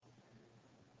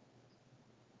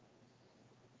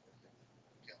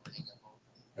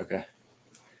Okay.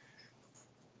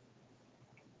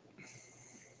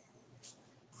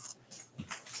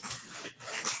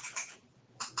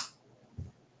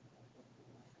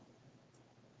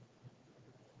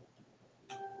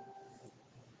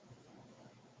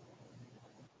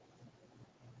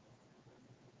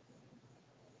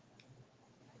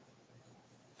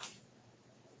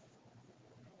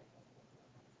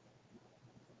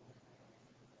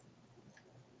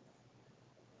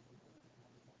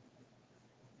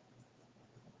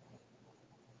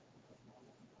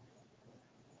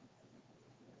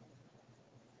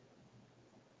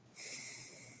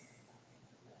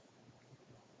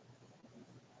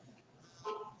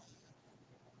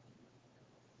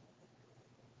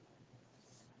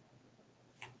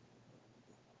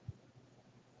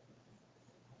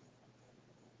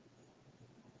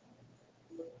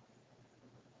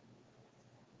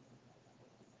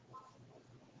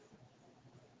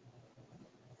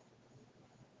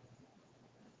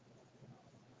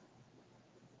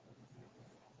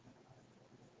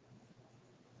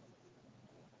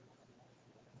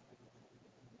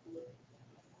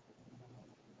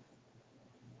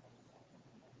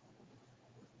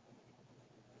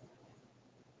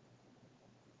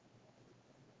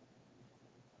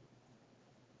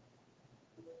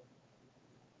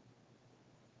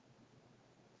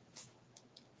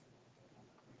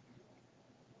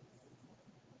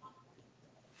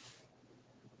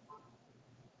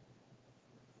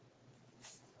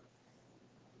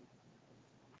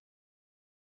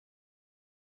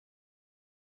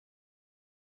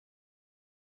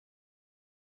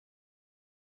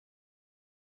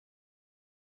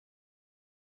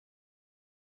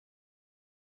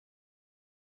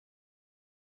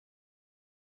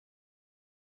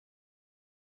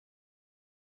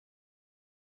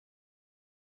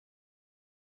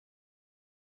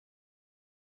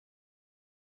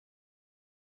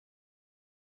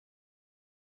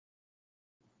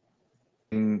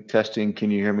 Testing. Can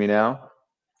you hear me now?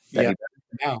 Is that Yeah. any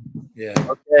Now. Yeah.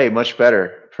 better? Okay, much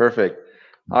better. Perfect.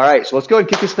 All right, so let's go ahead and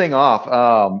kick this thing off.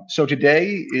 So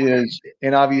today is,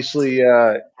 and obviously,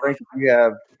 Frank, if you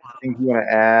have things you want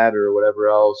to add or whatever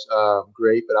else,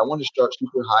 great. But I want to start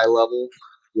super high level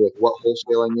with what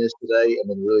wholesaling is today, and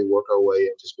then really work our way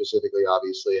into specifically,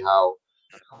 obviously, how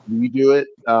we do it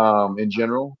in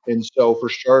general. And so for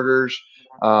starters,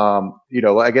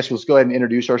 I guess let's go ahead and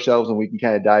introduce ourselves, and we can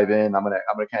kind of dive in. I'm gonna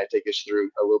kind of take us through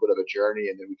a little bit of a journey,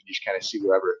 and then we can just kind of see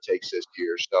wherever it takes us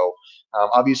here. So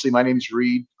obviously, my name is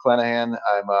Reed Clenahan.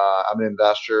 I'm an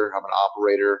investor. I'm an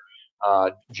operator,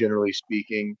 generally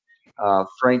speaking.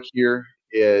 Frank here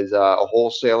is a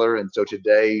wholesaler, and so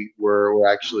today we're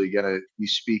actually going to be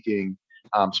speaking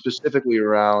specifically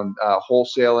around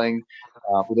wholesaling.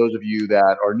 For those of you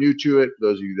that are new to it, for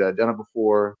those of you that have done it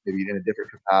before, maybe in a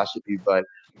different capacity. But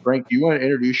Frank, do you want to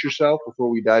introduce yourself before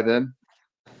we dive in?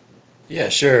 Yeah,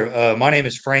 sure. My name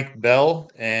is Frank Bell,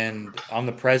 and I'm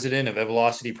the president of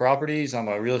Velocity Properties. I'm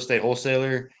a real estate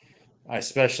wholesaler. I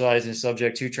specialize in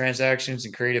subject to transactions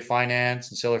and creative finance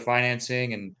and seller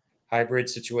financing and hybrid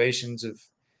situations of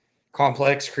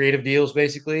complex creative deals,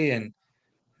 basically. And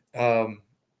um,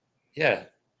 yeah,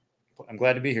 I'm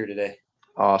glad to be here today.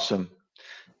 Awesome.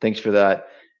 Thanks for that.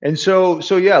 And so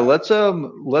yeah, let's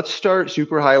start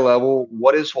super high level.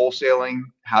 What is wholesaling?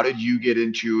 How did you get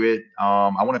into it?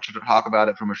 I want to talk about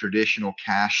it from a traditional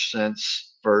cash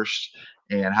sense first,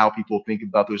 and how people think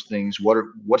about those things.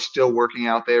 What's still working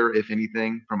out there, if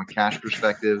anything, from a cash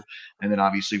perspective, and then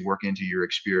obviously work into your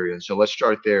experience. So let's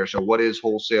start there. So what is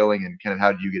wholesaling, and kind of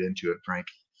how did you get into it, Frank?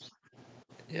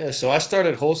 Yeah, so I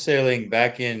started wholesaling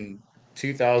back in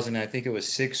 2000. I think it was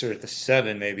six or the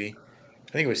seven, maybe.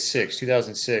 I think it was six,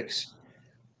 2006.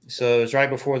 So it was right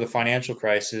before the financial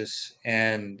crisis,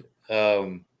 and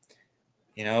um,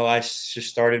 just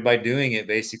started by doing it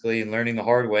basically and learning the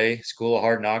hard way, school of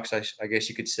hard knocks, I guess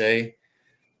you could say.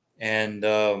 And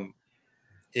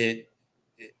it,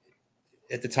 it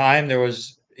at the time there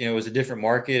was, it was a different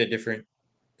market, a different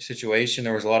situation.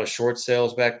 There was a lot of short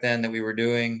sales back then that we were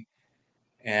doing,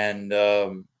 and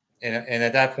and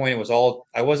at that point it was all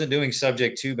I wasn't doing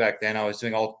subject to back then. I was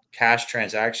doing all cash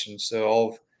transactions, so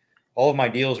all of my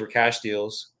deals were cash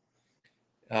deals.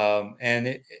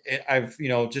 I've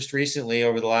just recently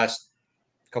over the last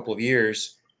couple of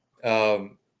years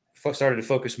um, started to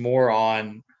focus more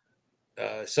on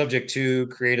subject to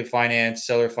creative finance,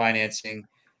 seller financing.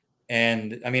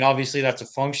 And I mean, obviously, that's a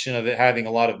function of it having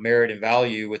a lot of merit and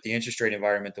value with the interest rate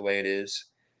environment the way it is.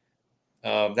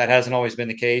 That hasn't always been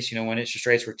the case. When interest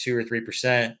rates were 2 or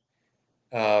 3%,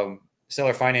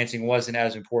 seller financing wasn't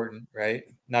as important, right?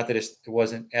 Not that it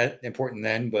wasn't important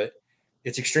then, but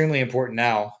it's extremely important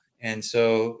now. And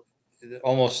so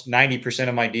almost 90%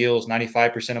 of my deals,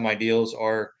 95% of my deals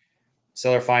are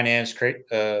seller finance,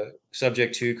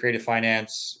 subject to creative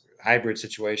finance, hybrid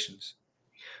situations.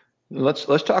 Let's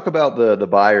talk about the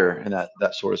buyer in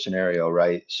that sort of scenario,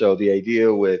 right? So the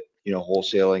idea with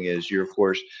wholesaling is you're of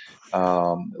course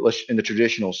let's in the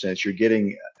traditional sense you're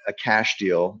getting a cash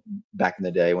deal back in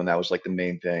the day when that was like the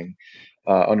main thing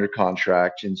under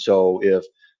contract, and so if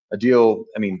a deal,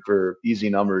 I mean, for easy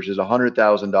numbers, is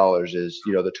 $100,000 is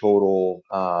the total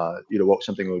what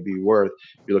something would be worth.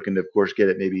 You're looking to of course get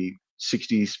it maybe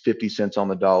 60, 50 cents on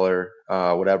the dollar,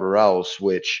 whatever else,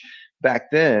 which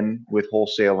back then with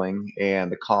wholesaling and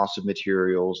the cost of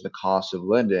materials, the cost of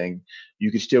lending,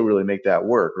 you could still really make that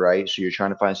work, right? So you're trying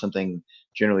to find something,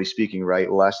 generally speaking,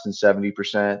 right, less than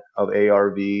 70% of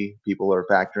ARV. People are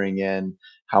factoring in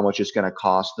how much it's going to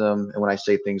cost them. And when I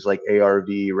say things like ARV,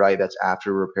 right, that's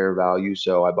after repair value.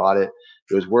 So I bought it,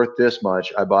 it was worth this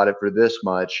much. I bought it for this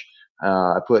much.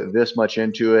 I put this much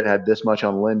into it, had this much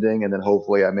on lending, and then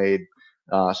hopefully I made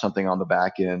something on the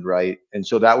back end, right? And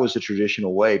so that was the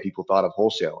traditional way people thought of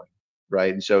wholesaling,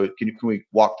 right? And so can we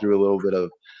walk through a little bit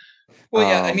of Well,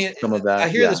 yeah, I mean, some of I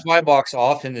that? hear Yeah. this buy box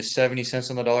often, this 70 cents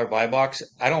on the dollar buy box.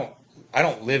 I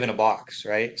don't live in a box,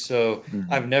 right? So Hmm.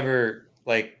 I've never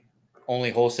like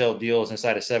only wholesale deals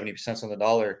inside of 70 cents on the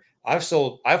dollar. I've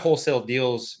wholesale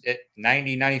deals at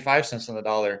 90, 95 cents on the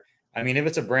dollar. I mean, if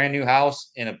it's a brand new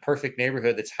house in a perfect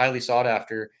neighborhood that's highly sought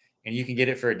after and you can get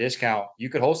it for a discount, you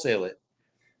could wholesale it,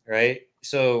 right?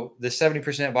 So the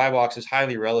 70% buy box is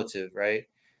highly relative, right?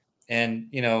 And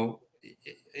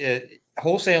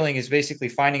wholesaling is basically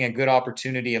finding a good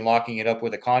opportunity and locking it up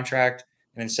with a contract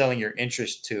and then selling your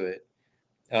interest to it.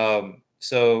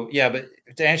 So yeah, but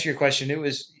to answer your question,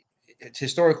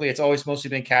 historically it's always mostly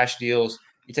been cash deals.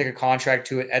 You take a contract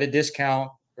to it at a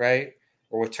discount, right,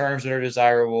 or with terms that are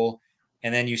desirable,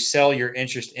 and then you sell your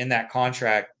interest in that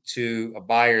contract to a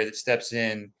buyer that steps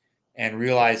in and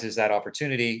realizes that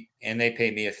opportunity, and they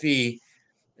pay me a fee.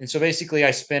 And so basically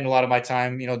I spend a lot of my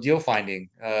time deal finding,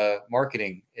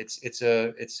 marketing. It's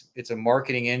a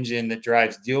marketing engine that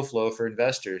drives deal flow for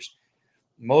investors.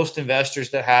 Most investors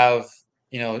that have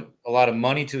a lot of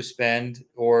money to spend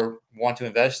or want to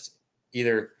invest,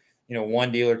 either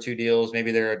one deal or two deals,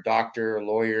 maybe they're a doctor, a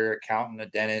lawyer, accountant, a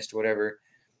dentist, whatever,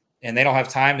 and they don't have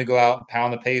time to go out and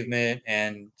pound the pavement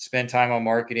and spend time on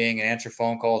marketing and answer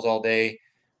phone calls all day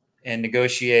and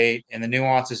negotiate and the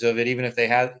nuances of it. Even if they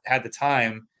had the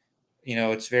time,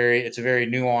 it's a very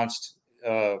nuanced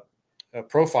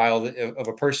profile of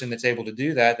a person that's able to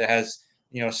do that, that has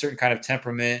a certain kind of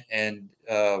temperament and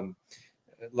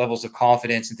levels of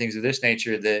confidence and things of this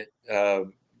nature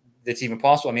that's even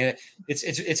possible. I mean,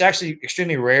 it's actually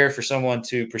extremely rare for someone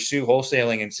to pursue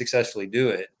wholesaling and successfully do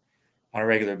it on a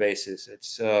regular basis.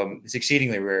 It's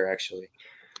exceedingly rare, actually.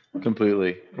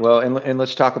 Completely. Well, and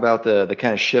let's talk about the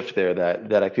kind of shift there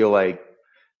that I feel like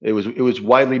it was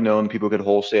widely known people could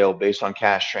wholesale based on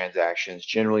cash transactions,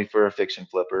 generally for a fix and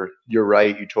flipper. You're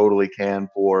right, you totally can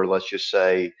for, let's just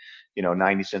say,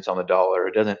 90 cents on the dollar.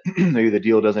 It doesn't maybe the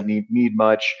deal doesn't need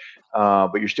much,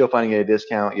 but you're still finding it at a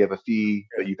discount. You have a fee,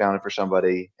 but you found it for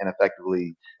somebody, and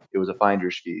effectively it was a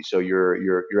finder's fee. So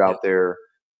you're Yeah. out there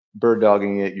bird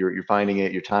dogging it, you're finding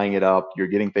it, you're tying it up, you're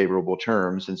getting favorable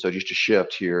terms. And so just a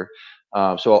shift here.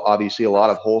 So obviously a lot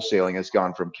of wholesaling has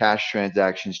gone from cash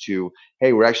transactions to,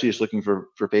 hey, we're actually just looking for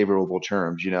favorable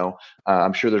terms.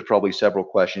 I'm sure there's probably several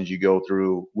questions you go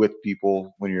through with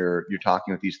people when you're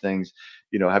talking with these things.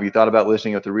 Have you thought about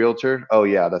listing with a realtor? Oh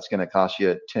yeah, that's going to cost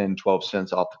you 10, 12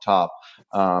 cents off the top.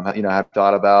 Have you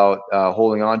thought about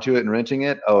holding on to it and renting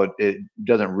it? Oh, it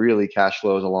doesn't really cash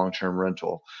flow as a long-term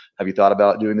rental. Have you thought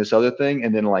about doing this other thing?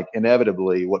 And then like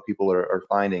inevitably what people are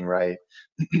finding, right,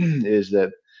 is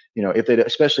that, if they,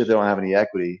 especially if they don't have any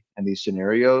equity in these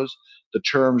scenarios, the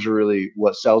terms are really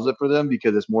what sells it for them,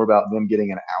 because it's more about them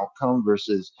getting an outcome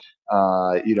versus,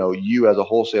 you as a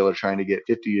wholesaler trying to get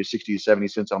 50 to 60 to 70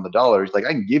 cents on the dollar. Like,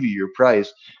 I can give you your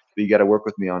price, but you got to work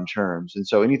with me on terms. And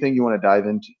so anything you want to dive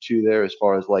into there as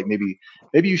far as like maybe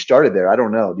you started there. I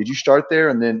don't know. Did you start there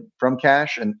and then from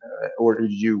cash, and or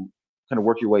did you kind of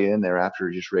work your way in there after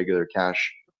just regular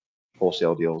cash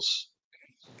wholesale deals?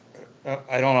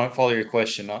 I don't follow your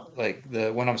question. Like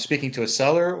the when I'm speaking to a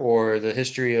seller or the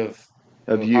history Of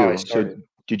of how I you. So started.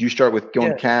 did you start with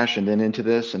going Yeah. cash and then into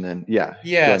this and then, yeah, go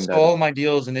Yeah, ahead and so dive all in. of my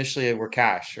deals initially were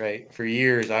cash, right? For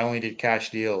years, I only did cash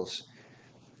deals.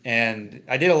 And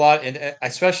I did a lot, and I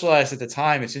specialized at the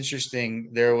time. It's interesting,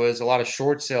 there was a lot of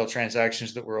short sale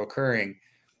transactions that were occurring.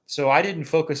 So I didn't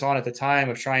focus on at the time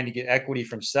of trying to get equity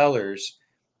from sellers.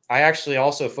 I actually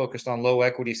also focused on low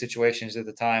equity situations at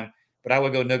the time, but I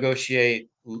would go negotiate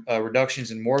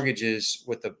reductions in mortgages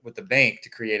with the bank to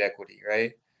create equity,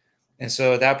 right? And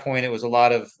so at that point, it was a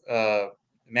lot of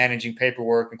managing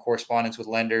paperwork and correspondence with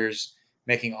lenders,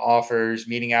 making offers,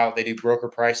 meeting out. They do broker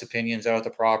price opinions out at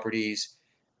the properties,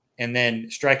 and then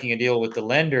striking a deal with the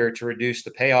lender to reduce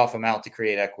the payoff amount to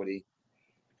create equity.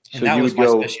 So And that you was would my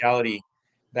go. specialty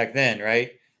back then,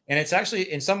 right? And it's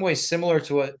actually in some ways similar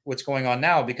to what's going on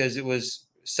now, because it was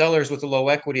sellers with a low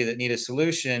equity that need a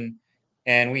solution,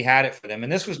 and we had it for them.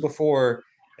 And this was before,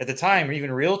 at the time,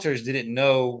 even realtors didn't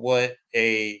know what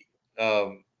a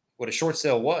short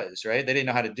sale was, right? They didn't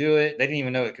know how to do it. They didn't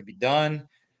even know it could be done.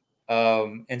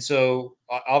 And so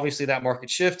obviously that market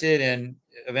shifted, and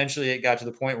eventually it got to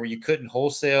the point where you couldn't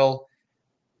wholesale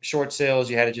short sales.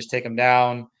 You had to just take them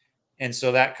down. And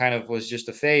so that kind of was just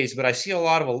a phase. But I see a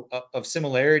lot of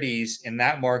similarities in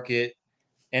that market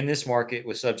and this market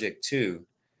with subject to.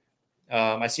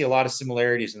 I see a lot of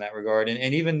similarities in that regard,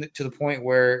 and even to the point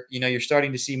where you're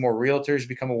starting to see more realtors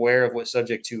become aware of what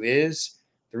subject to is.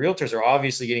 The realtors are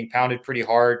obviously getting pounded pretty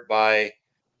hard by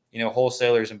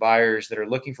wholesalers and buyers that are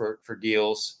looking for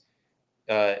deals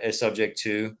as subject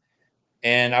to.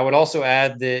 And I would also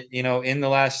add that in the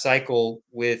last cycle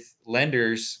with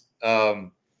lenders,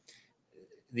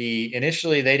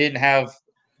 initially they didn't have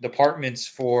departments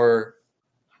for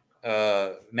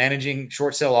managing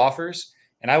short sale offers,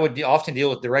 and I would often deal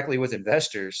with directly with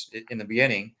investors in the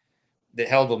beginning that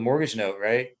held a mortgage note,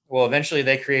 right? Well, eventually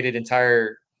they created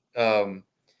entire um,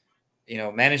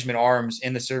 management arms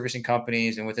in the servicing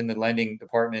companies and within the lending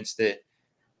departments that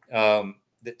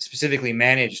specifically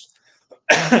managed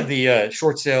the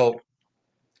short sale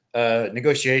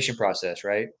negotiation process,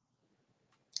 right?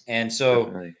 And so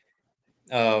Definitely.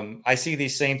 I see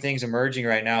these same things emerging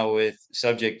right now with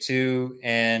subject to,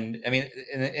 and I mean,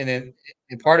 and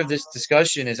part of this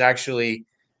discussion is actually,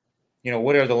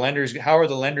 what are the lenders? How are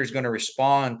the lenders going to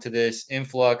respond to this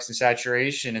influx and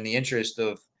saturation and the interest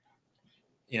of,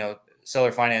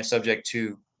 seller finance subject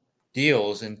to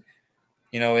deals? And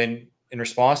in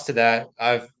response to that,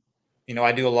 I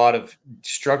do a lot of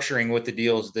structuring with the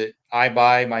deals that I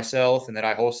buy myself and that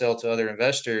I wholesale to other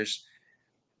investors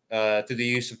through the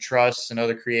use of trusts and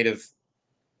other creative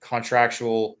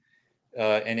contractual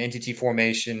and entity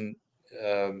formation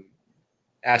um,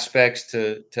 aspects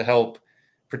to help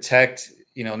protect,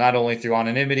 not only through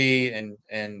anonymity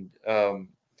and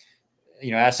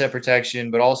asset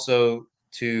protection, but also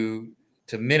to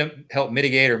help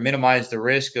mitigate or minimize the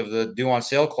risk of the due on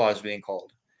sale clause being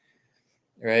called,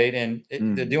 right? And the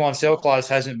Mm. due on sale clause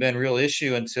hasn't been a real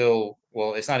issue until,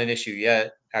 well, it's not an issue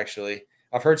yet. Actually,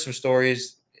 I've heard some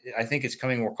stories. I think it's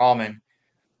becoming more common,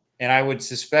 and I would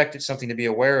suspect it's something to be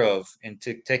aware of and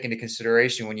to take into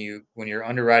consideration when you're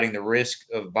underwriting the risk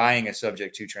of buying a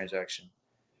subject to transaction.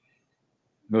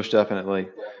 Most definitely.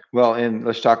 Well, and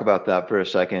let's talk about that for a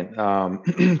second.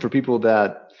 For people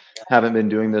that haven't been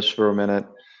doing this for a minute,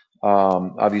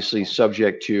 obviously,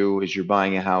 subject to is you're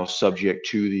buying a house subject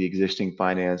to the existing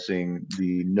financing.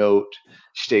 The note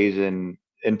stays in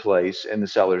place in the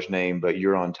seller's name, but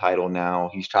you're on title now.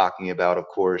 He's talking about, of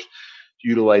course,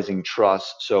 utilizing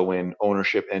trust. So when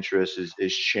ownership interest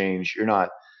is changed, you're not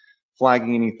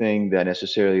flagging anything that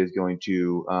necessarily is going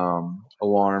to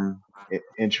alarm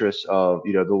interests of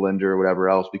the lender or whatever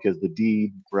else, because the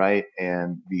deed, right,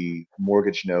 and the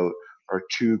mortgage note are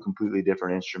two completely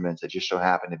different instruments that just so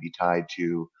happen to be tied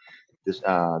to this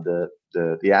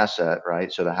the asset,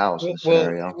 right? So the house in the Well,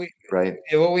 scenario, right?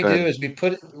 what we Go do ahead.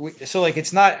 is so like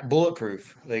it's not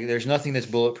bulletproof. Like there's nothing that's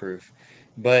bulletproof,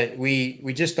 but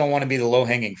we just don't want to be the low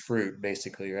hanging fruit,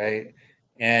 basically, right?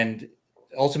 And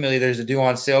ultimately, there's a due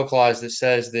on sale clause that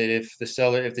says that if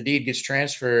the deed gets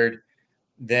transferred,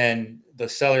 then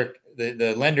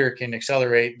the lender can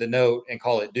accelerate the note and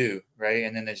call it due, right?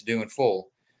 And then it's due in full.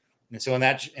 And so in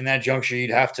that juncture,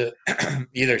 you'd have to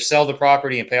either sell the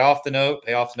property and pay off the note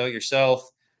yourself,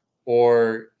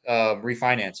 or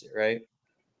refinance it, right?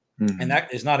 And Hmm.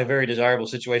 that is not a very desirable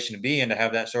situation to be in, to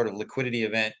have that sort of liquidity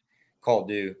event called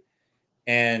due.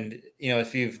 And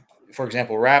if you've, for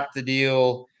example, wrapped the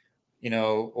deal,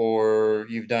 or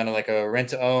you've done like a rent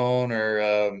to own or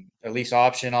a lease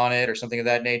option on it or something of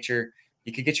that nature,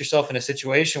 you could get yourself in a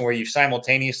situation where you've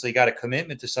simultaneously got a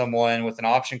commitment to someone with an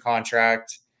option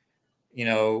contract,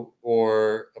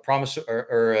 or a promise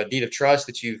or a deed of trust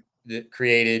that you've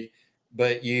created,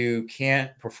 but you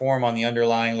can't perform on the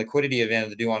underlying liquidity event of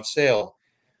the due on sale.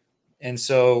 And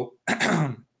so,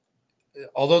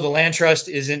 although the land trust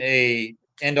isn't a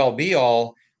end all be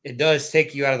all, it does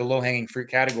take you out of the low hanging fruit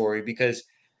category, because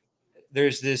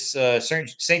there's this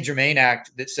Saint Germain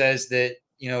Act that says that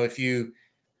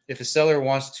if a seller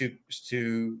wants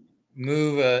to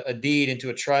move a deed into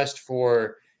a trust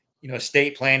for,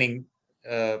 estate planning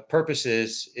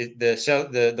purposes,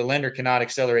 the lender cannot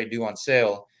accelerate due on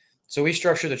sale. So we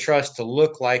structure the trust to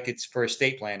look like it's for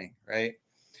estate planning, right?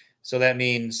 So that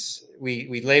means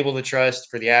we label the trust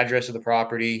for the address of the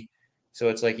property. So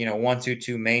it's like,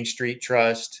 122 Main Street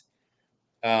Trust.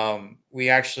 We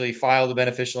actually file the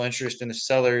beneficial interest in the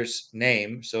seller's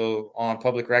name. So on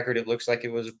public record, it looks like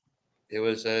it was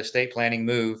a estate planning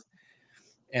move.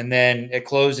 And then at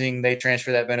closing, they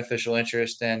transfer that beneficial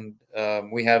interest, and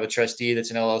we have a trustee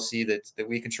that's an LLC that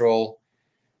we control.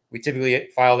 We typically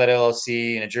file that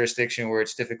LLC in a jurisdiction where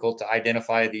it's difficult to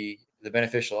identify the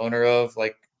beneficial owner of,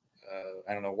 like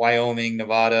I don't know, Wyoming,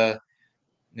 Nevada,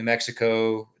 New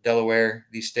Mexico, Delaware.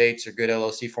 These states are good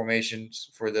LLC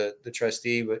formations for the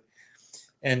trustee, but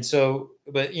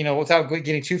without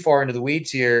getting too far into the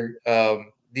weeds here,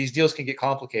 these deals can get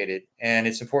complicated, and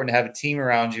it's important to have a team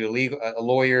around you, a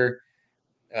lawyer,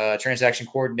 transaction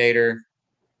coordinator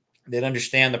that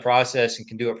understand the process and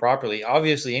can do it properly.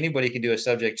 Obviously, anybody can do a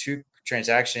subject to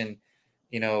transaction,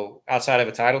 outside of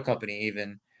a title company,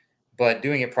 even, but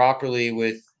doing it properly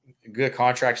with good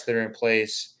contracts that are in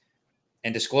place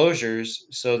and disclosures,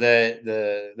 so that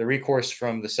the recourse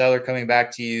from the seller coming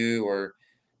back to you, or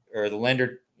the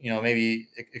lender, maybe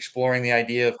exploring the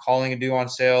idea of calling a due on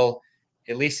sale,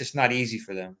 at least it's not easy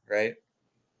for them, right?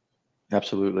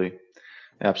 Absolutely.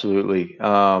 Absolutely.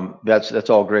 That's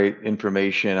all great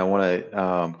information. I want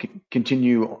to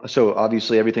continue. So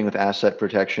obviously, everything with asset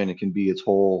protection, it can be its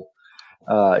whole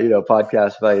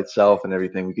podcast by itself and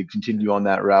everything. We could continue on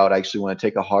that route. I actually want to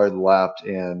take a hard left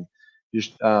and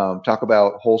just talk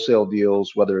about wholesale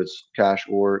deals, whether it's cash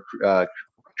or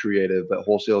creative, but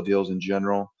wholesale deals in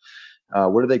general.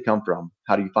 Where do they come from?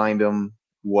 How do you find them?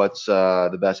 What's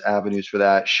the best avenues for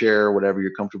that? Share whatever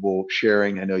you're comfortable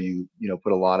sharing. I know you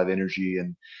put a lot of energy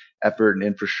and effort and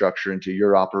infrastructure into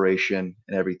your operation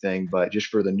and everything, but just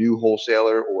for the new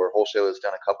wholesaler or wholesaler that's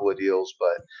done a couple of deals,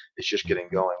 but it's just getting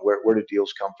going. Where do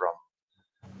deals come from?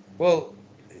 Well,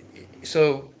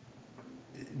 so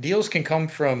deals can come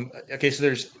from, okay, so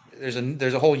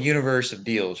there's a whole universe of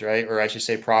deals, right? Or I should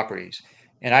say properties.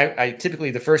 And I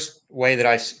typically, the first way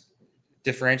that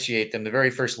differentiate them, the very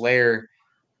first layer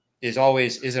is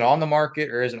always, is it on the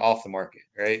market or is it off the market,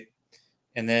 right?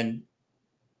 And then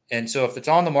And so if it's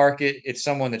on the market, it's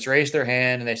someone that's raised their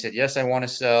hand and they said, yes, I want to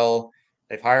sell.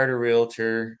 They've hired a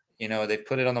realtor, they've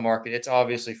put it on the market. It's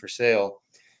obviously for sale.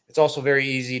 It's also very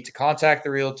easy to contact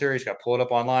the realtor. You just got to pull it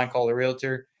up online, call the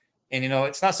realtor. And,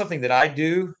 it's not something that I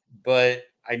do, but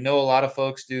I know a lot of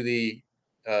folks do the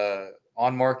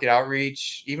on market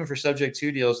outreach, even for subject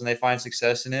to deals, and they find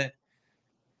success in it.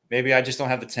 Maybe I just don't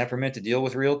have the temperament to deal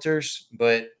with realtors,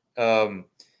 but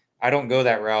I don't go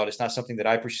that route. It's not something that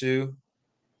I pursue.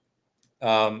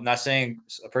 Not saying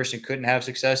a person couldn't have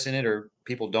success in it or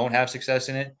people don't have success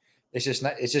in it. It's just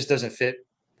not. It just doesn't fit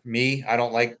me. I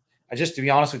don't like. I just, to be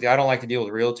honest with you, I don't like to deal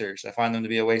with realtors. I find them to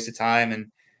be a waste of time,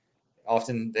 and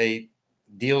often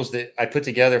deals that I put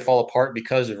together fall apart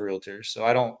because of realtors. So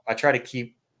I don't. I try to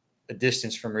keep a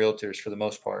distance from realtors for the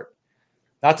most part.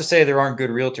 Not to say there aren't good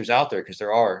realtors out there, because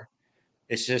there are.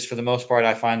 It's just, for the most part,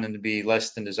 I find them to be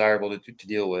less than desirable to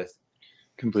deal with.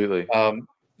 Completely.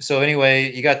 So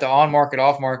anyway, you got the on market,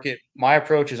 off market. My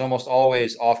approach is almost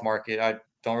always off market. I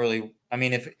don't really. I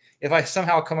mean, if I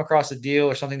somehow come across a deal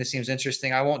or something that seems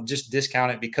interesting, I won't just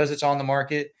discount it because it's on the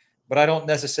market. But I don't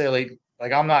necessarily,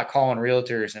 like, I'm not calling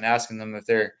realtors and asking them if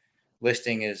their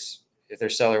listing is, if their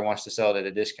seller wants to sell it at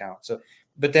a discount. So,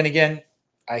 but then again,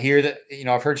 I hear that,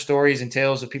 I've heard stories and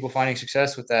tales of people finding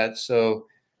success with that. So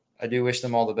I do wish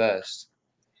them all the best.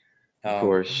 Of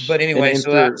course. But And anyway, and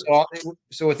for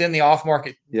so within the off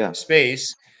market yeah,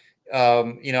 space,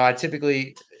 I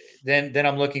typically, then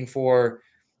I'm looking for,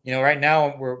 right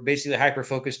now we're basically hyper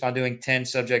focused on doing 10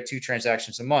 subject to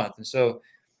transactions a month, and so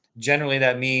generally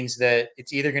that means that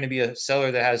it's either going to be a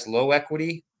seller that has low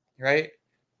equity, right,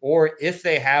 or if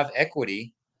they have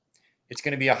equity, it's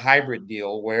going to be a hybrid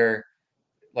deal where,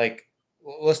 like,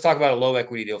 let's talk about a low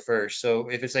equity deal first. So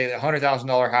if it's a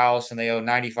 $100,000 house and they owe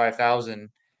 95,000,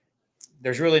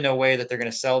 there's really no way that they're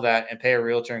going to sell that and pay a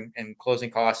realtor and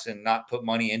closing costs and not put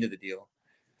money into the deal.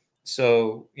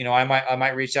 So, I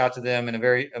might reach out to them in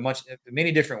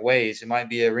many different ways. It might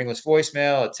be a ringless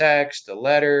voicemail, a text, a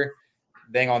letter,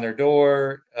 bang on their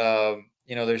door.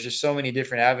 There's just so many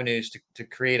different avenues to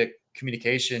create a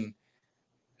communication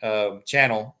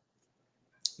channel.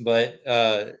 But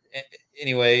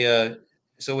anyway,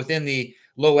 so within the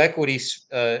low equity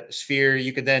sphere,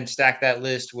 you could then stack that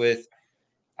list with,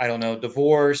 I don't know,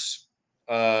 divorce,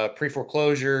 pre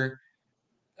foreclosure,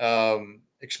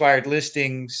 expired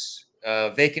listings,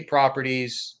 vacant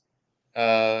properties,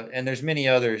 and there's many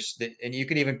others that, and you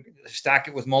could even stack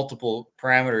it with multiple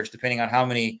parameters depending on how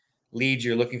many leads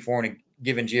you're looking for in a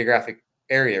given geographic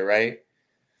area, right?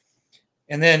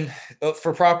 And then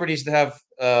for properties that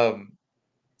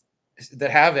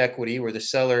have equity where the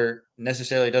seller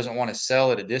necessarily doesn't want to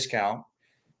sell at a discount,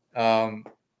 um,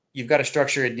 you've got to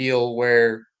structure a deal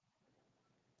where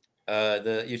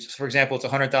for example, it's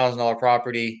 $100,000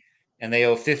 property and they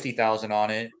owe 50,000 on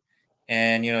it,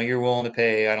 and you're willing to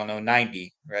pay, I don't know,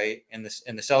 90, right? And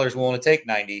the seller's willing to take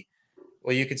 90.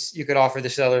 Well, you could offer the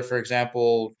seller, for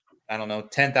example, I don't know,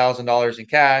 $10,000 in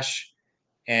cash,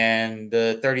 and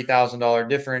the $30,000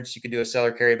 difference you could do a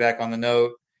seller carryback on the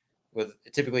note with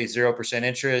typically 0%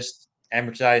 interest,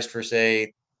 amortized for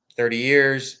say 30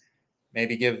 years.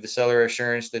 Maybe give the seller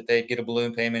assurance that they'd get a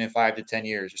balloon payment in 5 to 10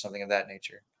 years or something of that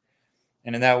nature.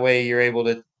 And in that way, you're able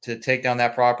to take down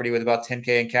that property with about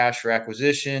 10K in cash for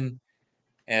acquisition,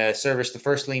 service the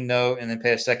first lien note, and then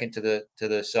pay a second to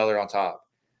the seller on top.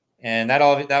 And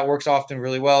that works often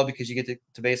really well because you get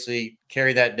to basically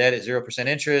carry that debt at 0%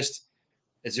 interest.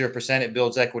 At 0%, it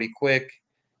builds equity quick,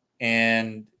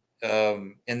 and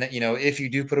that if you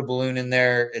do put a balloon in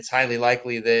there, it's highly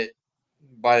likely that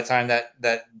by the time that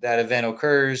event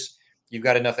occurs, you've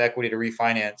got enough equity to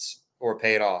refinance or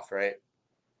pay it off, right?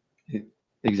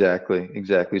 Exactly,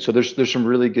 exactly. So there's some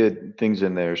really good things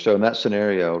in there. So in that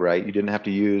scenario, right, you didn't have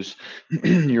to use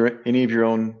any of your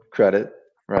own credit,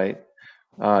 right?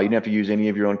 You didn't have to use any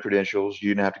of your own credentials. You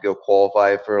didn't have to go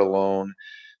qualify for a loan.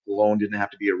 The loan didn't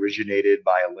have to be originated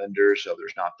by a lender, so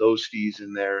there's not those fees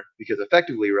in there. Because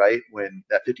effectively, right, when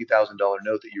that $50,000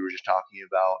 note that you were just talking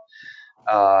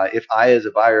about, if I, as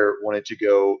a buyer, wanted to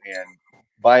go and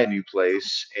buy a new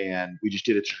place and we just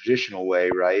did it traditional way,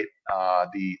 right?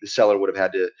 The seller would have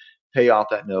had to pay off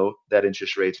that note. That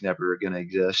interest rate's never going to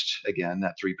exist again.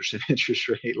 That 3% interest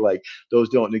rate, like those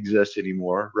don't exist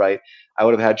anymore, right? I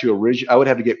would have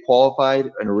to get qualified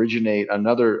and originate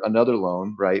another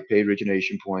loan, right? Paid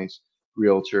origination points,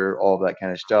 realtor, all of that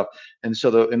kind of stuff. And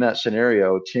so in that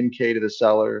scenario, 10K to the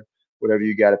seller, whatever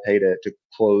you got to pay to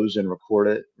close and record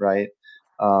it, right?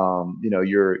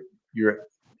 You're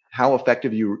how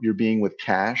effective you're being with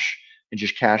cash and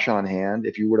just cash on hand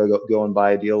if you were to go and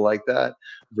buy a deal like that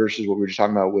versus what we were just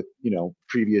talking about with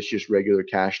previous just regular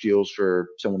cash deals for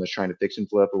someone that's trying to fix and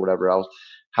flip or whatever else.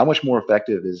 How much more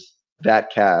effective is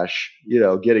that cash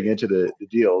getting into the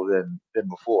deal than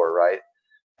before, right?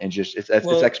 And just it's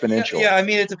Well, yeah, exponential. yeah. I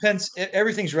mean, it depends.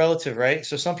 Everything's relative, right?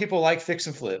 So some people like fix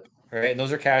and flip, right? And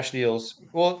those are cash deals.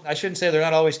 Well, I shouldn't say they're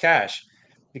not always cash,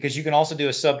 because you can also do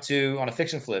a sub two on a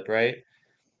fix and flip, right?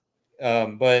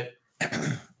 But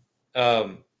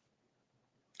um,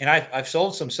 and I've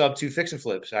sold some sub two fix and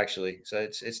flips actually, so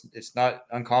it's not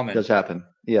uncommon. Does happen,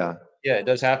 yeah. Yeah, it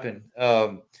does happen.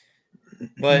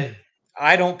 But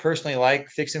I don't personally like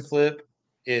fix and flip.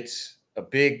 It's a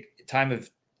big time of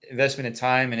investment in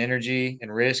time and energy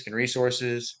and risk and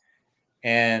resources,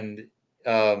 and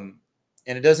um,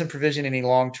 and it doesn't provision any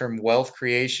long term wealth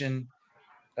creation.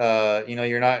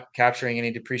 You're not capturing any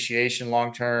depreciation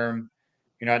long term.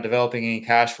 You're not developing any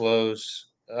cash flows.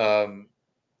 I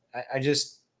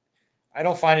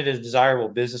don't find it a desirable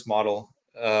business model.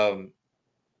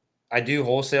 I do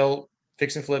wholesale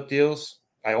fix and flip deals.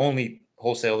 I only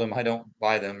wholesale them. I don't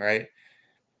buy them, right?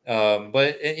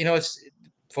 But it's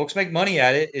folks make money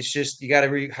at it. It's just you got to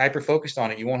be hyper focused on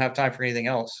it. You won't have time for anything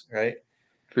else, right?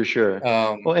 For sure.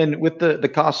 Um, Well, and with the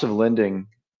cost of lending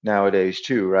nowadays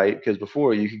too, right? Because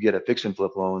before you could get a fix and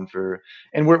flip loan for,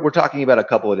 and we're talking about a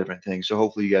couple of different things. So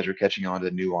hopefully you guys are catching on to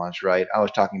the nuance, right? I was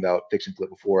talking about fix and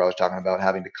flip before. I was talking about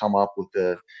having to come up with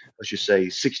let's just say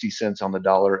 60 cents on the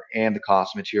dollar and the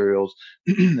cost of materials,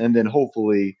 and then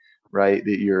hopefully, right,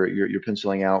 that you're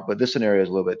penciling out. But this scenario is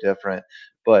a little bit different.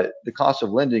 But the cost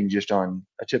of lending just on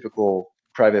a typical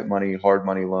private money, hard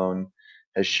money loan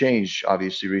has changed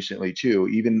obviously recently too.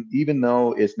 Even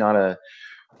though it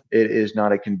is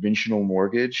not a conventional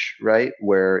mortgage, right?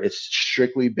 Where it's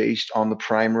strictly based on the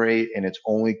prime rate and it's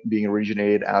only being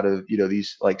originated out of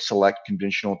these like select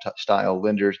conventional style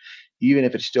lenders. Even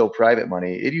if it's still private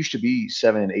money, it used to be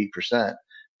 7 and 8%.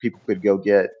 People could go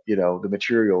get the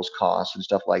materials costs and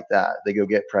stuff like that. They go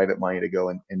get private money to go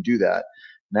and do that.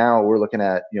 Now we're looking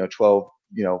at 12,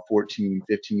 14,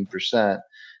 15%,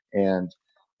 and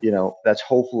that's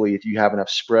hopefully if you have enough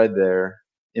spread there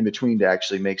in between to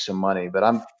actually make some money. But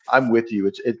I'm with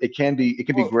you. It can be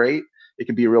well, great. It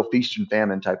can be a real feast and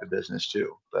famine type of business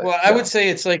too. But well, I would say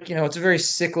it's like it's a very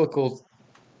cyclical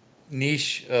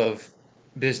niche of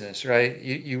business, right?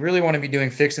 You really want to be doing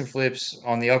fix and flips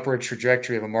on the upward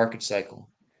trajectory of a market cycle.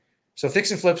 So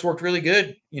fix and flips worked really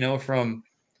good, from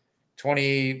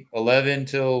 2011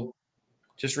 till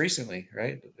just recently,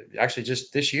 right? Actually,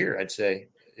 just this year, I'd say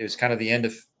it was kind of the end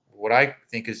of what I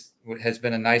think is what has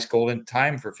been a nice golden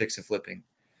time for fix and flipping,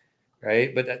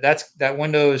 right? But that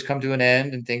window has come to an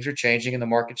end, and things are changing, and the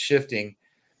market's shifting.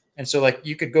 And so, like,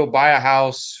 you could go buy a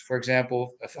house, for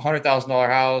example, $100,000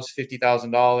 house,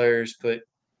 $50,000, put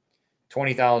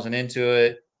 20,000 into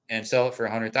it, and sell it for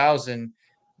 100,000.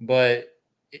 But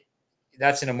it,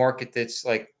 that's in a market that's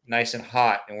like nice and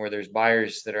hot, and where there's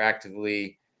buyers that are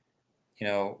actively, you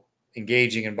know,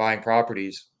 engaging and buying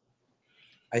properties.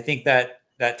 I think that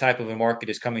type of a market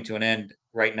is coming to an end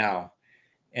right now.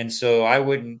 And so I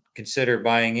wouldn't consider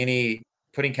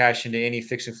putting cash into any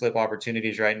fix and flip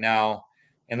opportunities right now,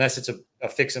 unless it's a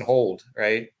fix and hold,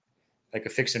 right? Like a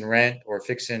fix and rent, or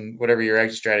fix and whatever your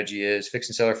exit strategy is, fix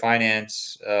and seller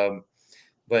finance,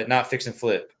 but not fix and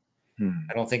flip. Hmm.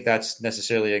 I don't think that's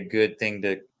necessarily a good thing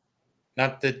to,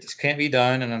 not that this can't be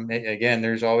done. And again,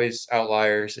 there's always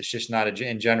outliers. It's just not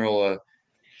in general,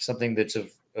 something that's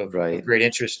of Right. great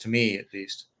interest to me, at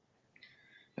least.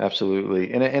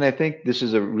 Absolutely. And I think this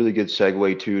is a really good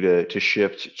segue too to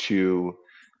shift to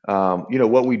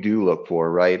what we do look for,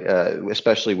 right?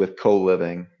 Especially with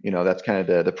co-living. That's kind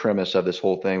of the premise of this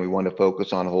whole thing. We want to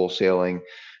focus on wholesaling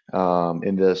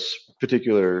in this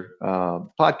particular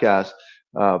podcast.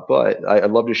 But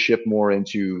I'd love to shift more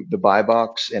into the buy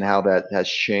box and how that has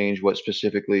changed, what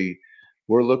specifically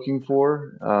we're looking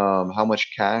for, how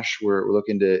much cash we're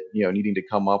looking to, needing to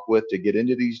come up with to get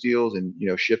into these deals, and,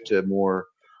 shift to more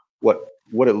what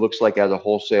what it looks like as a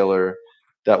wholesaler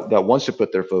that wants to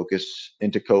put their focus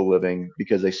into co-living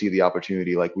because they see the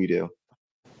opportunity like we do.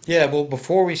 Yeah, well,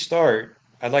 before we start,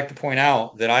 I'd like to point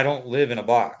out that I don't live in a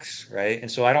box, right?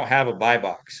 And so I don't have a buy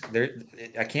box.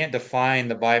 I can't define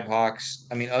the buy box.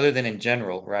 I mean, other than in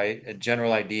general, right? A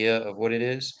general idea of what it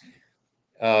is,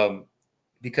 um,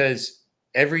 because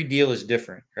every deal is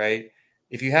different, right?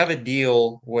 If you have a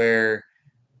deal where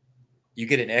you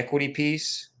get an equity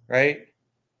piece, right?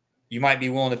 You might be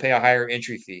willing to pay a higher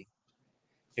entry fee.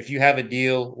 If you have a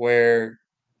deal where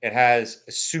it has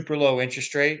a super low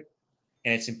interest rate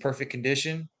and it's in perfect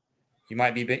condition, you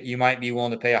might be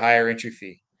willing to pay a higher entry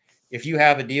fee. If you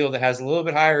have a deal that has a little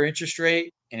bit higher interest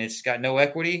rate and it's got no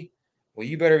equity, well,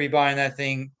 you better be buying that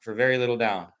thing for very little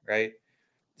down, right?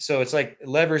 So it's like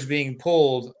levers being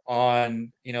pulled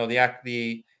on,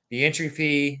 the entry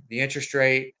fee, the interest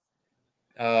rate,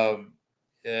 um,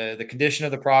 the condition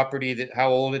of the property, that how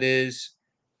old it is,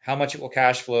 how much it will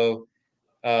cash flow,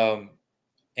 um,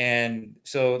 and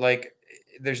so, like,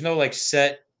 there's no like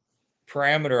set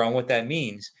parameter on what that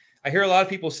means. I hear a lot of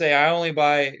people say, I only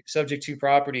buy subject to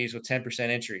properties with 10%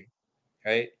 entry,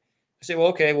 right? I say, well,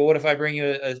 okay, well, what if I bring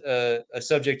you a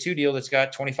subject to deal that's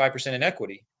got 25% in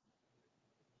equity?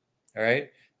 All right.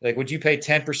 Like, would you pay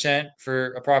 10%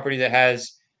 for a property that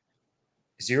has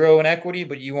zero in equity,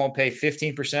 but you won't pay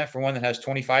 15% for one that has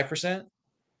 25%?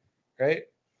 Right.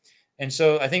 And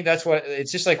so I think that's what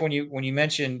it's just like when you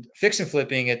mentioned fix and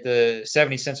flipping at the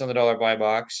 70 cents on the dollar buy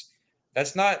box.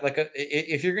 That's not like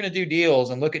if you're going to do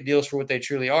deals and look at deals for what they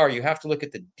truly are, you have to look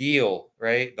at the deal,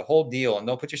 right? The whole deal, and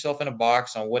don't put yourself in a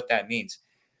box on what that means.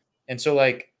 And so,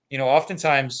 like,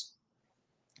 oftentimes,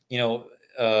 you know,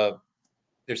 uh,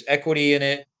 there's equity in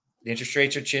it. The interest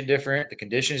rates are different. The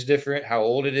condition is different. How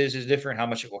old it is different. How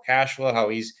much it will cash flow.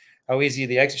 How easy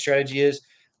the exit strategy is.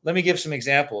 Let me give some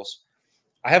examples.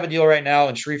 I have a deal right now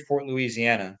in Shreveport,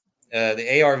 Louisiana.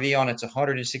 The ARV on it's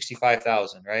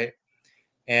 165,000, right?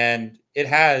 And I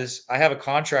have a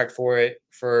contract for it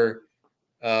for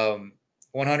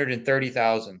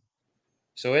 130,000.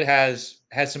 So it has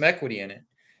some equity in it.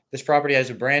 This property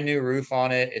has a brand new roof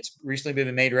on it. It's recently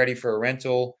been made ready for a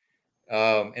rental,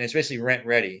 and it's basically rent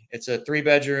ready. It's a 3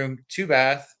 bedroom, 2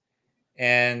 bath,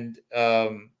 and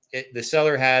the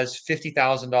seller has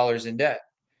 $50,000 in debt.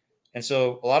 And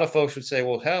so a lot of folks would say,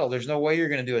 well, hell, there's no way you're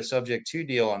going to do a subject to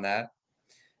deal on that.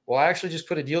 Well, I actually just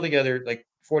put a deal together like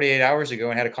 48 hours ago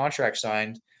and had a contract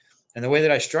signed. And the way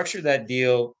that I structured that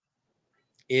deal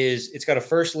is it's got a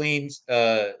first lien,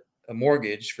 a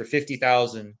mortgage for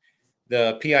 50,000.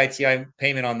 The PITI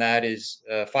payment on that is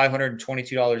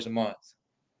 $522 a month.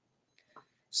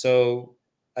 So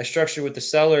I structured with the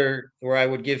seller where I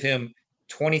would give him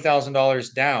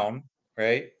 $20,000 down,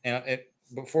 right? And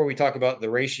before we talk about the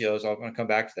ratios, I'm going to come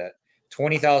back to that.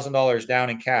 $20,000 down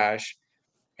in cash,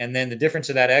 and then the difference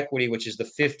of that equity, which is the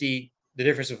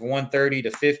difference of 130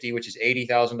 to 50, which is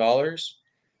 $80,000.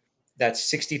 That's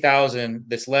 60,000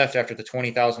 that's left after the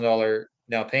 $20,000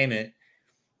 down payment.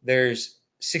 There's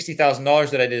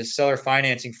 $60,000 that I did seller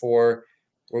financing for,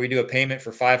 where we do a payment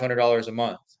for $500 a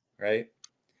month, right?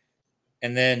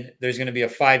 And then there's going to be a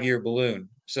 5-year balloon.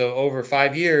 So over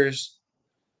 5 years,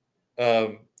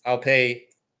 I'll pay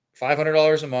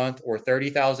 $500 a month or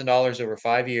 $30,000 over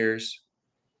 5 years.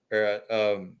 Or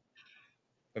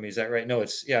I mean, is that right? No,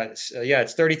 it's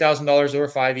 $30,000 over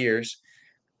 5 years,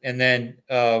 and then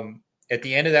at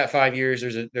the end of that 5 years,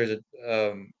 there's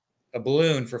a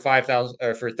balloon for 5,000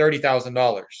 or for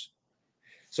 $30,000.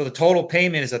 So the total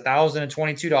payment is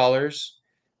 $1,022.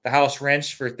 The house rents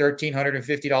for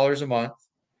 $1,350 a month.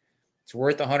 It's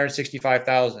worth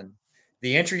 $165,000.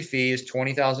 The entry fee is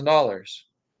 $20,000.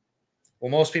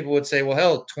 Well, most people would say, well,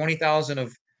 hell, 20,000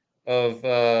 of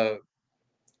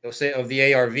they'll say of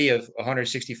the ARV of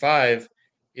 165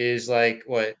 is like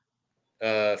what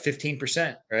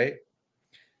 15%, right?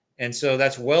 And so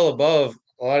that's well above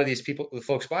a lot of these people, the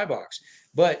folks buy box.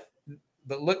 But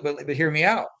but hear me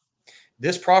out.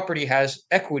 This property has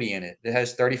equity in it. It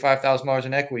has $35,000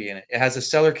 in equity in it. It has a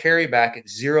seller carryback at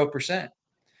 0%.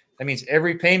 That means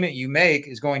every payment you make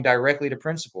is going directly to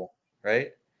principal, right?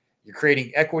 You're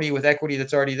creating equity with equity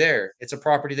that's already there. It's a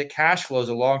property that cash flows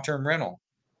a long-term rental.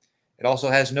 It also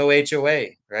has no HOA,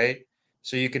 right?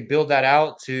 So you could build that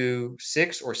out to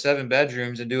 6 or 7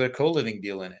 bedrooms and do a co-living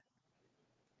deal in it.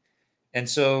 And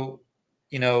so,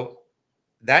 you know,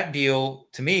 that deal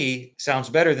to me sounds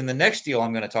better than the next deal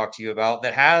I'm going to talk to you about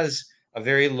that has a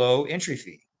very low entry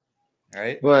fee,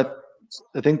 right? But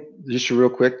I think just real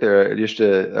quick there, just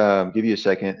to give you a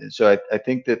second. So I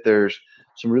think that there's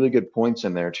some really good points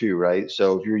in there too, right?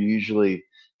 So if you're usually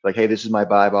like, hey, this is my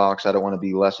buy box, I don't want to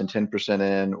be less than 10%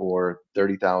 in or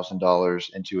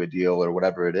 $30,000 into a deal or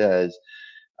whatever it is.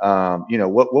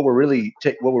 What we're really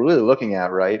looking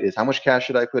at, right, is how much cash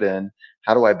should I put in?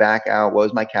 How do I back out? What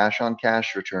is my cash on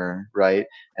cash return, right?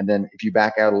 And then if you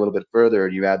back out a little bit further,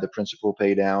 you add the principal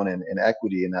pay down and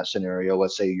equity in that scenario.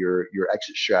 Let's say your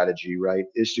exit strategy, right,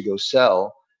 is to go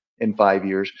sell in 5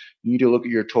 years. You need to look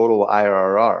at your total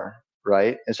IRR,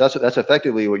 right? And so that's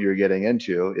effectively what you're getting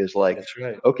into is like, That's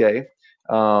right. okay,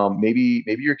 maybe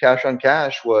your cash on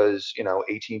cash was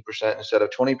 18% instead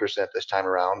of 20% this time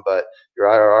around, but your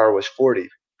IRR was 40%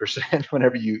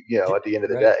 whenever at the end of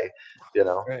the Right. day, you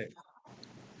know. Right.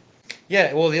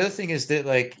 Yeah. Well, the other thing is that,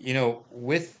 like,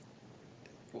 with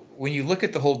when you look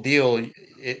at the whole deal,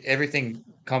 everything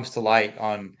comes to light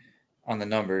on the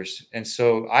numbers, and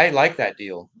so I like that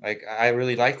deal. Like, I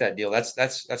really like that deal. That's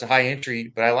a high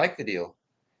entry, but I like the deal.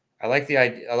 I like the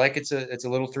idea. I like it's a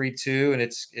little 3-2, and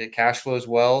it cash flows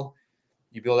well.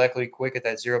 You build equity quick at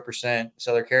that 0%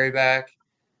 seller carryback.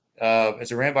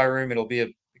 It's a rent by room. It'll be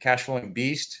a cash flowing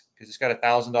beast because it's got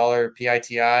 $1,000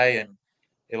 PITI, and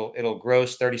it'll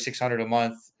gross 3,600 a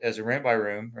month as a rent by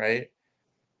room, right?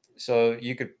 So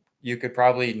you could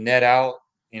probably net out,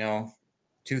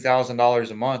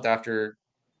 $2,000 a month after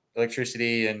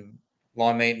electricity and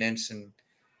lawn maintenance and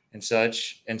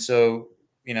such. And so,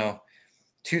 you know,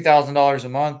 $2,000 a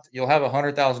month, you'll have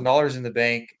 $100,000 in the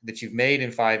bank that you've made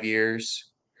in 5 years,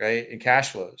 right? In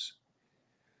cash flows.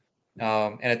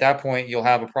 And at that point, you'll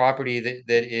have a property that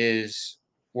is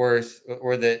worth,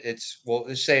 or that it's, well,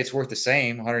 let's say it's worth the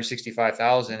same,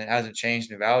 165,000. It hasn't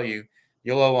changed in value.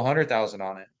 You'll owe 100,000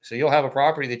 on it. So you'll have a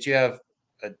property that you have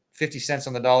a 50 cents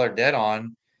on the dollar debt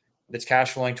on that's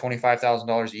cash flowing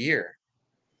 $25,000 a year,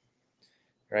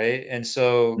 right? And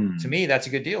so to Mm, me, that's a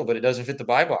good deal, but it doesn't fit the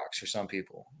buy box for some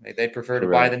people. They prefer to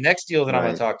buy the correct. next deal that I'm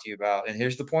going to Right. talk to you about. And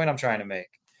here's the point I'm trying to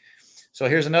make. So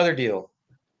here's another deal.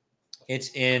 It's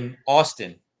in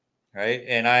Austin, right?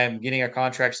 And I am getting a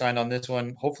contract signed on this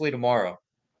one hopefully tomorrow.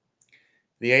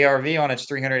 The ARV on it's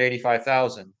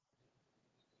 385,000,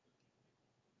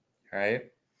 right?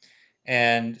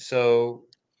 And so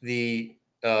the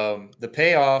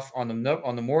payoff on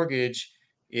the mortgage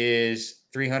is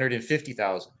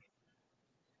 350,000.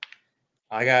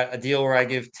 I got a deal where I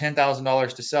give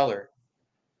 $10,000 to seller.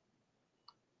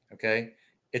 Okay,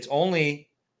 it's only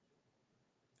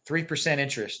 3%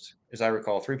 interest, as I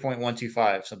recall,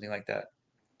 3.125, something like that.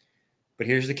 But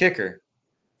here's the kicker: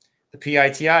 the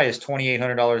PITI is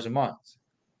 $2,800 a month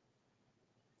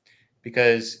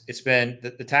because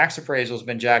the tax appraisal has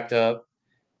been jacked up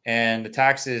and the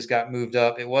taxes got moved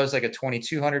up. It was like a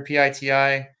 2,200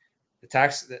 PITI.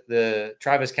 The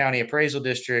Travis County Appraisal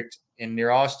District in near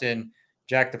Austin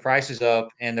jacked the prices up,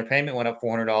 and their payment went up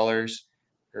 $400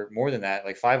 or more than that,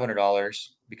 like $500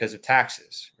 because of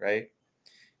taxes, right?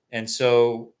 And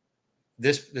so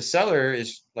the seller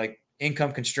is like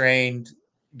income constrained,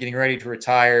 getting ready to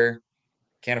retire,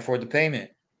 can't afford the payment,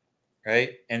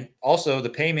 right? And also the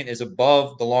payment is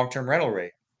above the long-term rental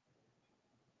rate.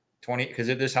 20, because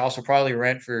this house will probably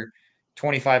rent for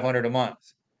 2,500 a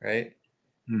month, right?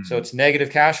 So Hmm. it's negative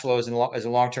cash flow as a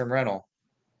long-term rental.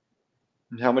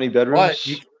 How many But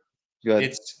you, bedrooms? Good.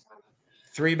 it's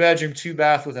 3 bedroom, 2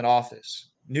 bath with an office,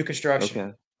 new construction,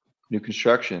 Okay. New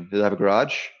construction. Does it have a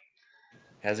garage?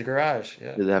 has a garage.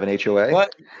 Yeah, Does it have an HOA?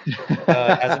 but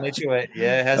has an HOA.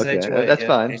 Yeah, it has an Okay, HOA. that's Yeah,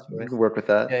 fine. We HOA. can work with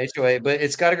that. Yeah, HOA. But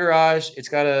it's got a garage. It's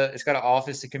got an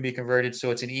office that can be converted,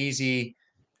 so it's an easy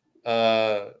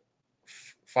uh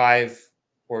 5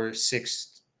 or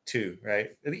 6 2, right?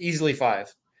 Easily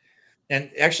five.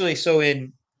 And actually, so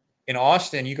in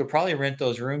Austin, you could probably rent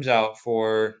those rooms out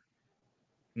for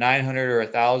 900 or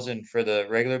 1,000 for the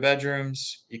regular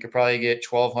bedrooms. You could probably get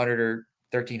 1,200 or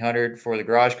 1,300 for the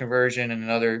garage conversion, and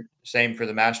another same for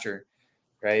the master,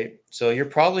 right? So you're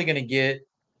probably going to get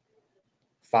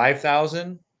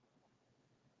 5,000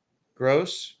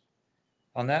 gross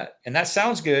on that, and that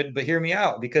sounds good. But hear me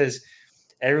out, because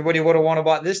everybody would have want to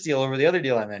bought this deal over the other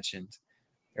deal I mentioned,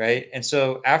 right? And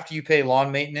so after you pay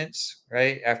lawn maintenance,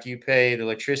 right? After you pay the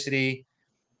electricity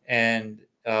and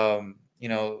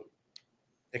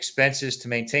expenses to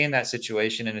maintain that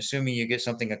situation, and assuming you get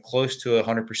something close to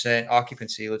 100%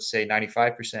 occupancy, let's say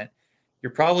 95%,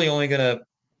 you're probably only gonna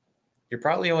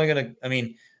I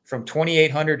mean, from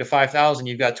 2,800 to 5,000,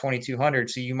 you've got 2,200,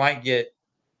 so you might get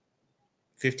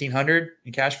 1,500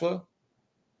 in cash flow,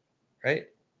 right?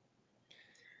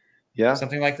 Yeah,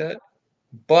 Something like that.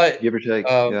 But give or take.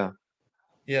 um, Yeah.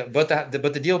 yeah, but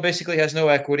the deal basically has no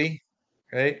equity,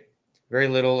 right? Very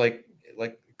little, like a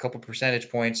couple percentage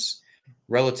points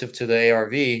relative to the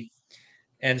ARV.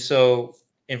 And so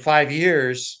in 5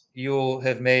 years, you'll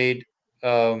have made,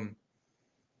 um,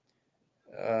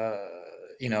 uh,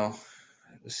 you know,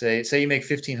 say you make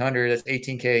 1,500, that's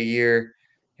 18K a year.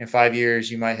 In 5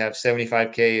 years, you might have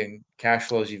 75K in cash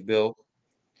flows you've built.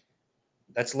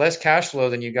 That's less cash flow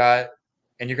than you got,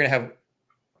 and you're going to have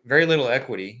very little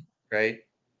equity, right?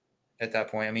 At that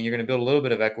point, I mean, you're going to build a little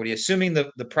bit of equity, assuming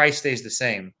the price stays the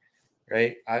same,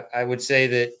 right? I would say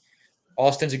that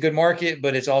Austin's a good market,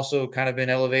 but it's also kind of been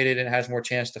elevated and has more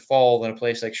chance to fall than a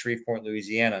place like Shreveport,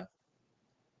 Louisiana.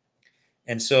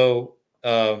 And so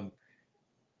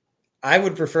I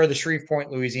would prefer the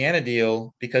Shreveport, Louisiana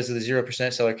deal because of the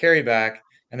 0% seller carryback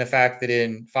and the fact that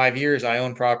in 5 years I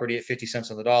own property at 50 cents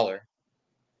on the dollar.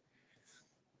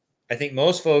 I think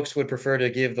most folks would prefer to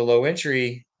give the low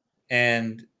entry,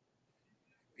 and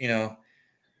you know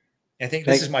I think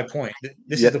this is Thank. my point.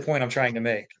 This is Yeah. the point I'm trying to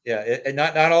make. Yeah,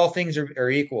 not all things are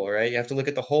equal, right? You have to look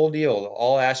at the whole deal,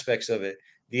 all aspects of it.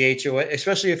 The HOA,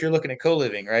 especially if you're looking at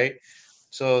co-living, right?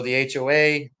 So the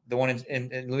HOA, the one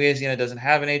in Louisiana doesn't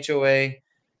have an HOA.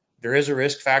 There is a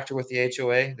risk factor with the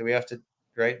HOA that we have to,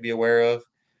 right, be aware of.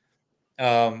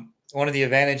 One of the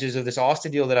advantages of this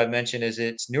Austin deal that I've mentioned is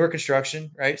it's newer construction,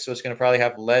 right? So it's going to probably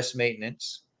have less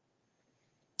maintenance.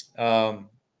 Um,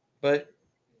 but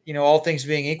all things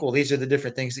being equal, these are the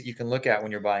different things that you can look at when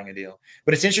you're buying a deal.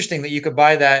 But it's interesting that you could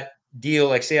buy that deal.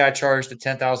 Like, say I charged a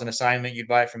 10,000 assignment, you'd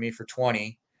buy it from me for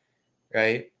 20,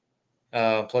 right?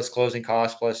 Plus closing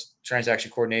costs, plus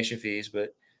transaction coordination fees.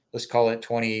 But let's call it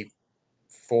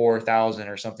 24,000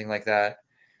 or something like that,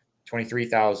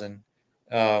 23,000.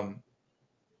 Um,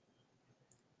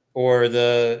 or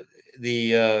the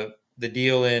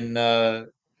deal in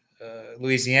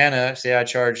Louisiana. Say I'm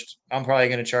probably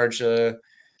going to charge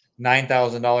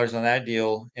 $9,000 on that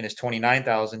deal, and it's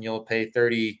 29,000. You'll pay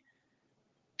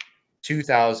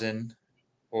 32,000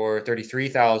 or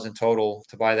 33,000 total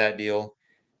to buy that deal.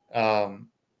 Um,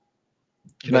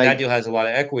 Can but that I? deal has a lot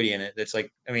of equity in it. That's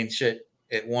like, I mean, shit,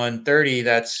 at 130,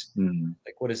 that's Hmm.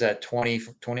 like, what is that? 20,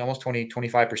 almost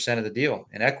 25% of the deal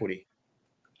in equity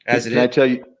as it Can I is. tell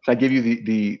you? Can I give you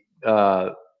the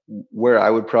where I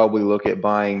would probably look at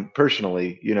buying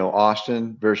personally?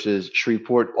 Austin versus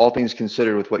Shreveport. All things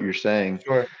considered, with what you're saying.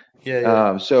 Sure. Yeah.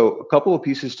 Yeah. So a couple of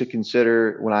pieces to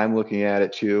consider when I'm looking at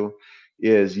it too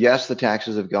is yes, the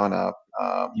taxes have gone up.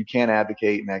 You can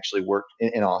advocate and actually work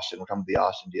in Austin. We'll come to the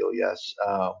Austin deal. Yes,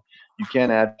 you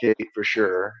can advocate for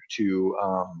sure to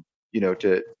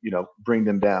bring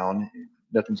them down.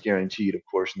 Nothing's guaranteed, of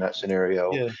course, in that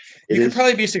scenario. Yeah. It You could is,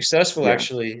 probably be successful yeah,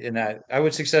 actually in that. I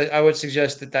would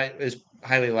suggest that that is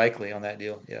highly likely on that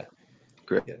deal. Yeah.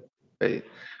 great. Yeah.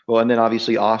 Well, and then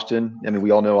obviously Austin. I mean,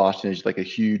 we all know Austin is like a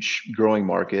huge growing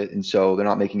market, and so they're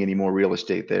not making any more real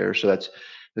estate there. So that's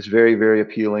very, very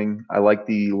appealing. I like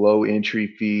the low entry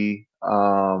fee,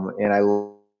 and I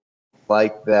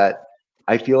like that.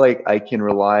 I feel like I can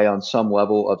rely on some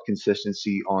level of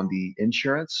consistency on the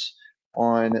insurance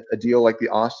on a deal like the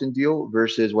Austin deal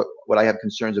versus what I have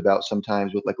concerns about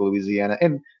sometimes with like Louisiana.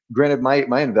 And granted,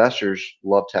 my investors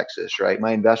love Texas, right?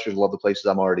 My investors love the places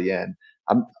I'm already in.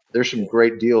 I'm There's some Yeah.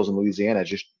 great deals in Louisiana.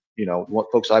 Just what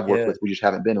folks I've worked Yeah. with, we just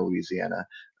haven't been to Louisiana.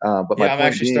 But my Yeah, I'm point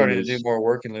actually being starting to do is, more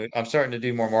work in I'm starting to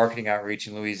do more marketing outreach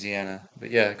in Louisiana.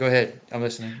 But yeah, go ahead. I'm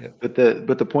listening. Yep.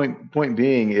 but the point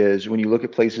being is when you look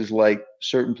at places like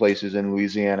certain places in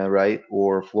Louisiana, right,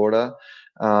 or Florida,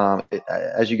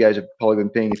 as you guys have probably been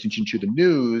paying attention to the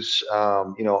news, a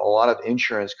lot of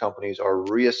insurance companies are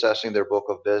reassessing their book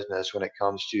of business when it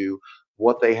comes to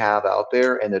what they have out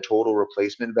there and the total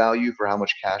replacement value for how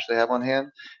much cash they have on hand.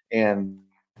 And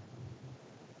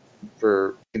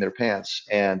for in their pants,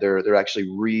 and they're actually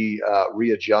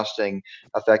readjusting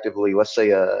effectively. Let's say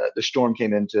the storm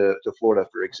came into Florida,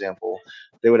 for example,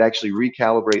 they would actually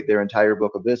recalibrate their entire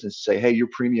book of business, say, hey, your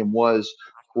premium was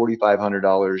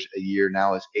 $4,500 a year,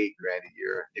 now it's 8 grand a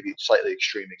year. Maybe slightly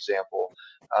extreme example,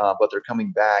 but they're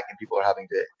coming back, and people are having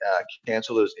to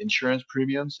cancel those insurance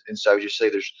premiums. And so I would just say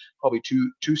there's probably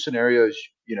two scenarios.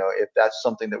 If that's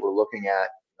something that we're looking at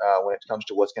when it comes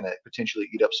to what's going to potentially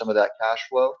eat up some of that cash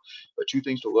flow. But two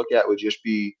things to look at would just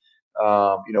be,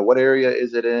 what area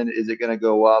is it in? Is it going to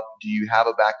go up? Do you have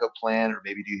a backup plan, or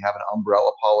maybe do you have an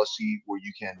umbrella policy where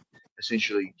you can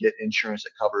essentially get insurance that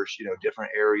covers,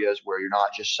 different areas where you're not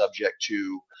just subject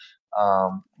to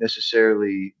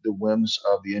necessarily the whims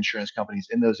of the insurance companies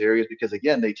in those areas? Because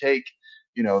again, they take,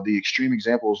 the extreme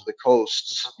examples of the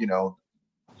coasts,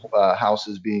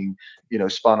 houses being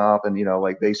spun up and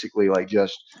like basically like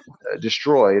just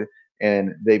destroyed,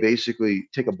 and they basically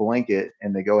take a blanket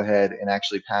and they go ahead and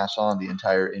actually pass on the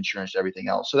entire insurance to everything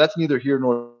else. So that's neither here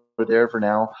nor there for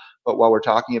now. But while we're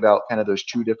talking about kind of those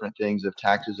two different things of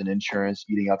taxes and insurance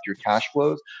eating up your cash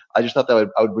flows, I just thought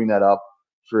that I would bring that up,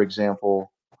 for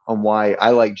example, on why I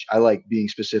like being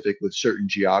specific with certain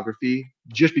geography,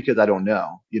 just because I don't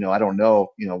know,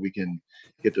 we can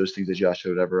get those things adjusted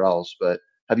or whatever else. But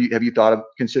have you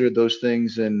considered those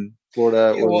things in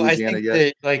Florida Yeah, or well, I Louisiana think yet?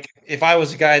 that like if I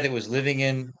was a guy that was living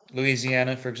in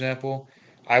Louisiana, for example,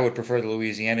 I would prefer the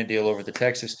Louisiana deal over the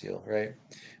Texas deal, right?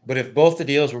 But if both the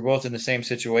deals were both in the same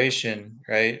situation,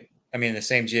 right? I mean, the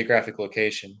same geographic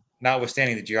location,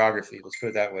 notwithstanding the geography, let's put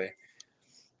it that way.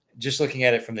 Just looking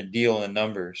at it from the deal and the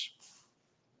numbers,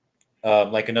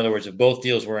 like in other words, if both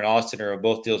deals were in Austin or if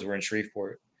both deals were in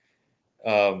Shreveport,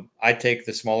 I'd take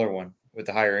the smaller one with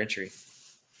the higher entry.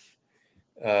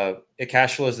 It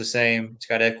cash flow is the same. It's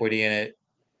got equity in it.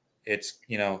 It's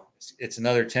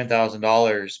another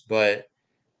 $10,000, but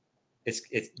at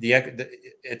the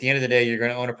end of the day, you're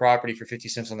going to own a property for 50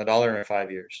 cents on the dollar in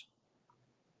 5 years.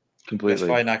 That's Completely.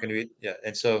 probably not going to be, yeah.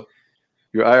 And so,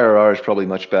 Your IRR is probably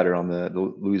much better on the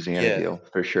Louisiana yeah, deal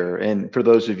for sure. And for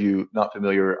those of you not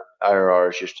familiar, IRR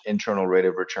is just internal rate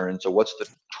of return. So what's the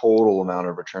total amount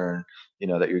of return,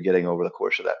 that you're getting over the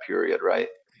course of that period, right?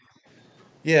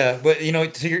 yeah. But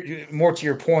more to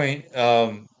your point,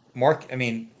 Mark. I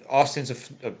mean, Austin's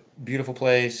a beautiful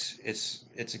place.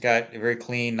 It's got a very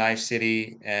clean, nice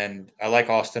city, and I like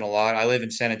Austin a lot. I live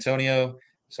in San Antonio,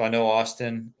 so I know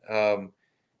Austin.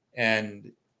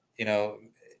 And you know,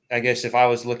 I guess if I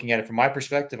was looking at it from my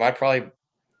perspective, I'd probably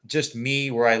just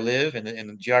me where I live and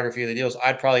the geography of the deals,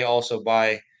 I'd probably also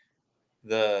buy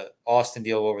the Austin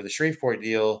deal over the Shreveport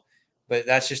deal. But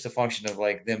that's just a function of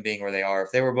like them being where they are.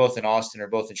 If they were both in Austin or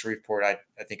both in Shreveport, I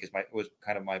think was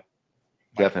kind of my point.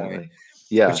 Definitely. But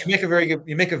Yeah.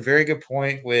 you make a very good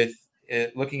point with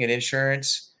looking at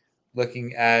insurance,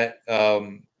 looking at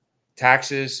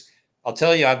taxes. I'll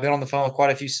tell you, I've been on the phone with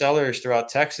quite a few sellers throughout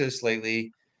Texas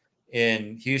lately,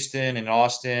 in Houston and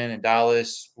Austin and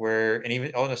Dallas, where and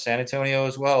even no, San Antonio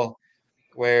as well,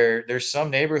 where there's some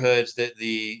neighborhoods that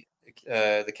the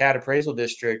CAT appraisal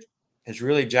district has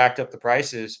really jacked up the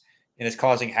prices and it's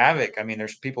causing havoc. I mean,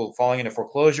 there's people falling into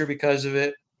foreclosure because of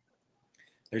it.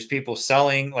 There's people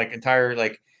selling like entire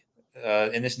like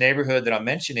in this neighborhood that I'm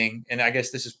mentioning, and I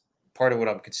guess this is part of what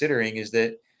I'm considering is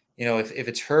that if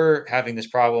it's her having this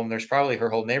problem, there's probably her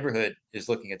whole neighborhood is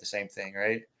looking at the same thing,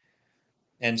 right?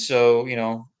 And so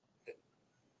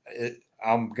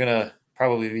I'm gonna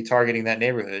probably be targeting that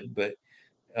neighborhood, but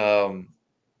um,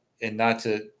 and not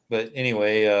to. But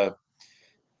anyway,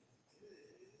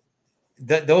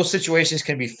 those situations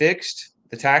can be fixed.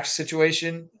 The tax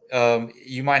situation,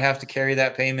 you might have to carry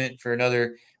that payment for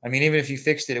another. I mean, even if you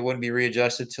fixed it, it wouldn't be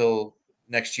readjusted till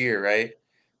next year, right?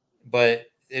 But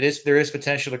there is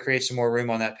potential to create some more room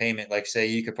on that payment. Like say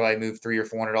you could probably move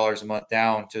 $300 or $400 a month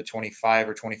down to 25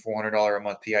 or $2,400 a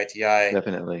month PITI,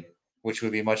 Definitely. which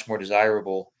would be much more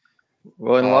desirable.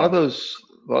 Well, in Um, a lot of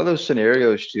those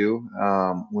scenarios too,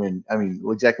 when I mean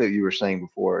exactly what you were saying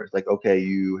before, it's like okay,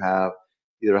 you have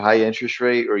either a high interest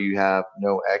rate or you have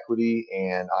no equity,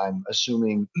 and I'm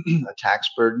assuming a tax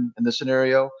burden in this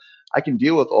scenario. I can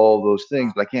deal with all of those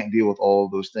things, but I can't deal with all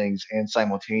of those things and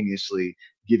simultaneously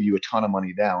give you a ton of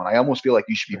money down. I almost feel like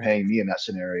you should be Right. paying me in that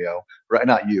scenario, right?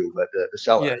 Not you, but the Yeah,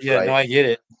 sellers, yeah, no, right? I get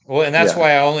it. Well, and that's Yeah.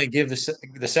 why I only give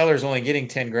the seller's only getting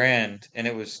 10 grand, and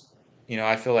it was,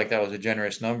 I feel like that was a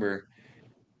generous number.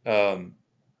 Um,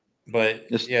 but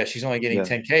Just yeah, she's only getting yeah.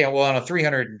 10K. Well, on a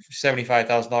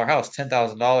 $375,000 house,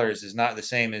 $10,000 is not the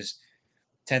same as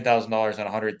 $10,000 on a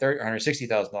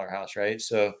 $160,000 house, right?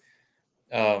 So,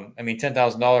 I mean,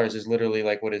 $10,000 is literally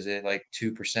like, what is it, like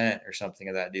 2% or something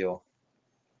of that deal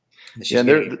that Yeah, she's and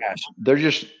getting in cash. they're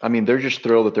just I mean, they're just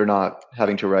thrilled that they're not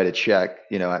having to write a check,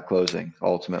 at closing, Well,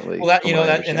 ultimately, that from what I and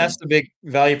understand. that's the big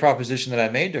value proposition that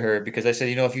I made to her because I said,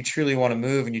 if you truly want to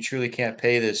move and you truly can't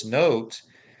pay this note,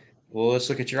 well, let's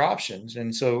look at your options.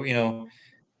 And so,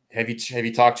 have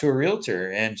you talked to a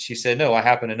realtor? And she said, no. I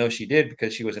happen to know she did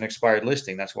because she was an expired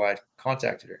listing. That's why I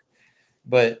contacted her.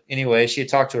 But anyway, she had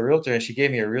talked to a realtor and she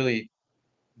gave me a really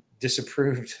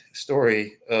disapproved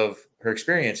story of her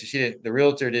experience. The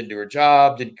realtor didn't do her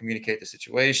job, didn't communicate the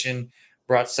situation,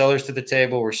 brought sellers to the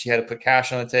table where she had to put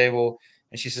cash on the table.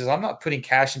 And she says, I'm not putting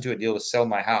cash into a deal to sell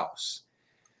my house.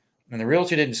 And the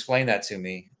realtor didn't explain that to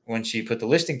me when she put the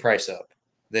listing price up.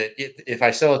 If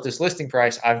I sell at this listing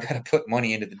price, I've got to put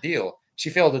money into the deal. She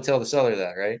failed to tell the seller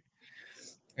that, right?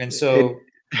 And It so,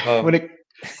 when um, it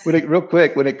when it real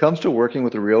quick, when it comes to working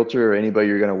with a realtor or anybody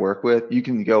you're going to work with, you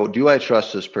can go, do I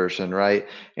trust this person, right?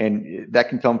 And that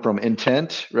can come from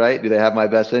intent, right? Do they have my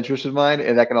best interest in mind?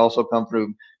 And that can also come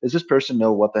from, does this person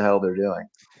know what the hell they're doing?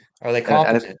 are they And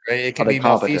competent, right? It are can they be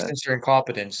competent? malfeasance or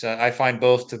incompetence. I find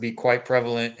both to be quite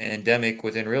prevalent and endemic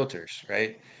within realtors,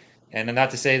 right? And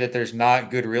not to say that there's not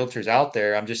good realtors out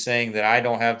there. I'm just saying that I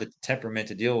don't have the temperament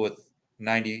to deal with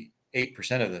 98%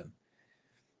 of them.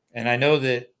 And I know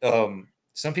that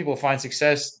some people find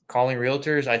success calling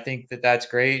realtors. I think that that's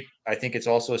great. I think it's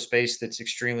also a space that's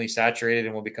extremely saturated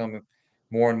and will become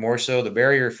more and more so. The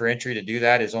barrier for entry to do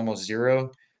that is almost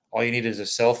zero. All you need is a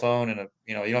cell phone and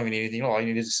you don't even need anything. All you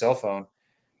need is a cell phone.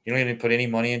 You don't even put any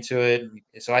money into it.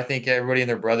 So I think everybody and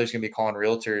their brother's gonna be calling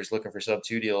realtors looking for sub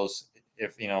two deals.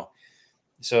 If you know,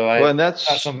 so Well, and it's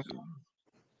not that's, some.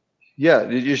 yeah,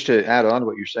 just to add on to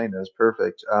what you're saying, that's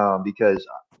perfect. Because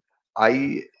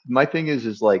my thing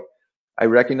is like, I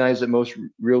recognize that most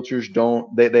realtors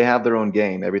don't, they have their own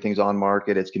game. Everything's on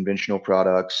market. It's conventional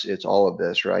products. It's all of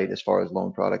this, right? As far as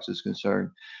loan products is concerned.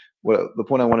 What the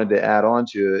point I wanted to add on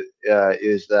to it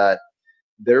is that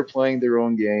they're playing their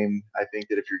own game. I think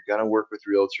that if you're going to work with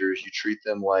realtors, you treat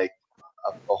them like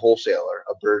a wholesaler,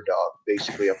 a bird dog.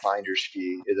 Basically, a finder's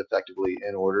fee is effectively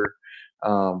in order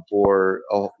for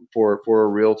a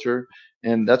realtor,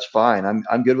 and that's fine.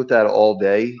 I'm good with that all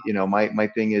day. My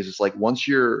thing is like, once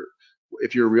you're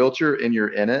if you're a realtor and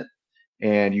you're in it,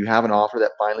 and you have an offer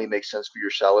that finally makes sense for your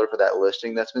seller for that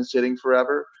listing that's been sitting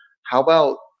forever, how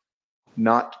about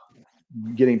not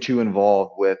getting too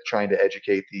involved with trying to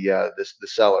educate the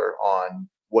seller on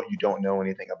what you don't know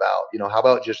anything about. How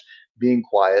about just being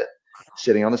quiet,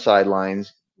 sitting on the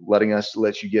sidelines, letting us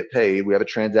let you get paid. We have a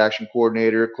transaction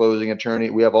coordinator, closing attorney.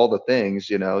 We have all the things,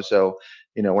 so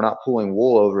we're not pulling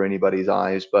wool over anybody's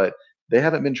eyes, but they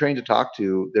haven't been trained to talk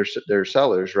to their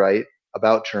sellers, right?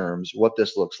 About terms, what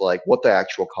this looks like, what the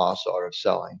actual costs are of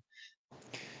selling.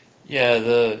 Yeah,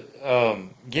 the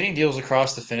getting deals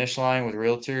across the finish line with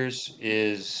realtors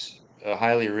is a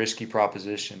highly risky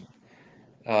proposition.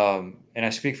 And I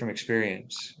speak from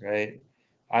experience, right?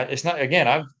 It's not again.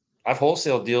 I've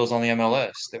wholesaled deals on the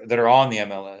MLS that are on the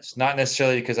MLS, not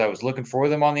necessarily because I was looking for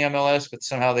them on the MLS, but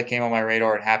somehow they came on my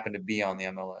radar and happened to be on the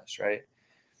MLS, right?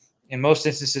 In most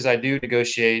instances, I do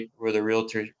negotiate where the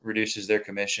realtor reduces their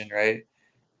commission, right?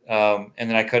 And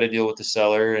then I cut a deal with the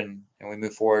seller, and we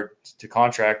move forward to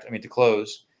contract. I mean, to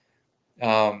close.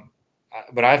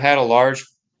 But I've had a large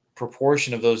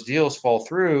proportion of those deals fall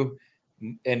through,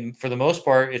 and for the most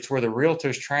part, it's where the realtor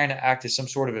is trying to act as some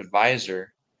sort of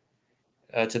advisor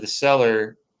to the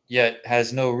seller, yet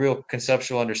has no real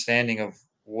conceptual understanding of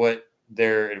what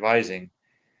they're advising.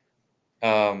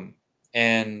 Um,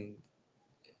 and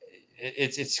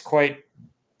it's quite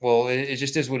well. It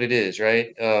just is what it is,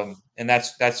 right? And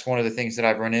that's one of the things that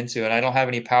I've run into, and I don't have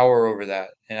any power over that,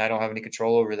 and I don't have any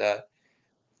control over that.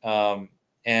 Um,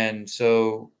 and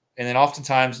so, and then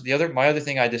oftentimes my other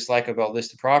thing I dislike about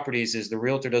listed properties is the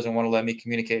realtor doesn't want to let me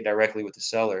communicate directly with the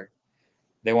seller.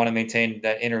 They want to maintain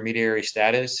that intermediary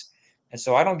status. And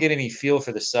so I don't get any feel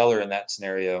for the seller in that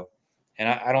scenario. And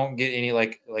I don't get any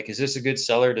is this a good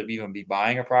seller to even be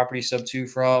buying a property sub two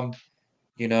from,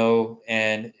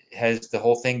 and has the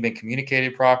whole thing been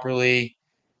communicated properly?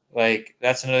 Like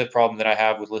that's another problem that I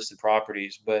have with listed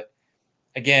properties. But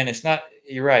again, it's not.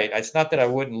 You're right. It's not that I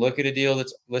wouldn't look at a deal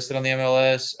that's listed on the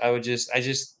MLS. I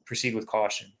just proceed with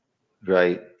caution.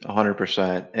 Right,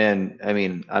 100%. And I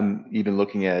mean, I'm even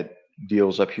looking at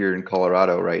deals up here in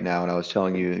Colorado right now, and I was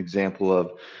telling you an example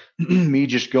of me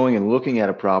just going and looking at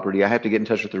a property. I have to get in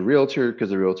touch with the realtor because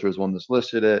the realtor is one that's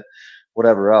listed it,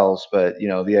 whatever else. But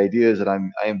the idea is that I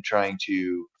am trying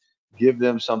to give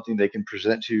them something they can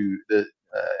present to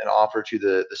an offer to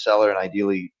the seller, and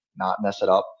ideally not mess it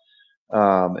up.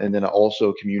 And then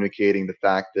also communicating the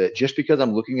fact that just because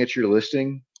I'm looking at your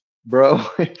listing, bro,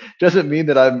 doesn't mean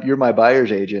that you're my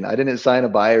buyer's agent. I didn't sign a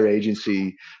buyer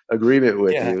agency agreement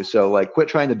with Yeah. you. So like quit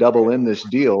trying to double in this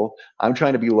deal. I'm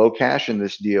trying to be low cash in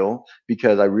this deal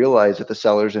because I realize that the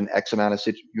seller's in X amount of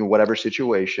whatever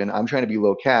situation. I'm trying to be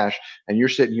low cash and you're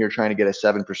sitting here trying to get a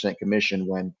 7% commission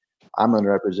when I'm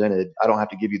unrepresented. I don't have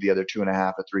to give you the other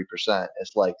 2.5 or 3%.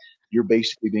 It's like you're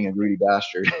basically being a greedy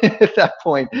bastard at that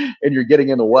point, and you're getting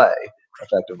in the way Yeah.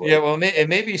 effectively. Well, and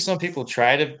maybe some people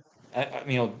try to,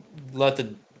 let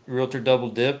the realtor double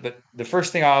dip. But the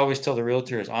first thing I always tell the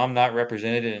realtor is I'm not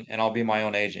represented, and I'll be my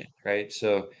own agent, right?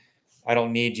 So I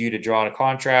don't need you to draw a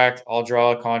contract. I'll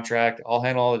draw a contract. I'll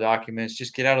handle all the documents.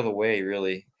 Just get out of the way,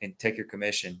 really, and take your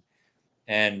commission.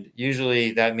 And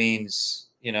usually that means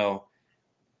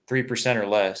 3% or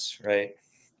less, right?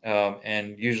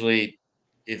 And usually,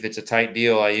 if it's a tight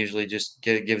deal, I usually just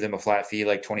give them a flat fee,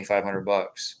 like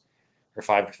 $2,500 or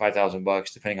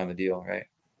 $5,000, depending on the deal, right?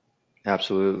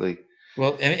 Absolutely.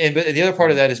 Well, and but the other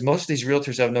part of that is most of these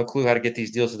realtors have no clue how to get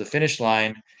these deals to the finish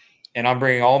line, and I'm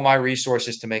bringing all my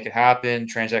resources to make it happen.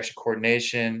 Transaction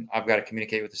coordination. I've got to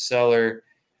communicate with the seller.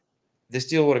 This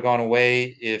deal would have gone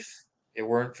away if it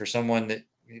weren't for someone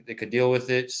that could deal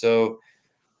with it. So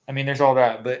I mean, there's all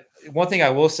that. But one thing I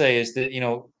will say is that,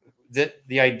 that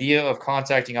the idea of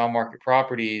contacting on market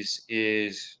properties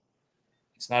is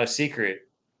it's not a secret.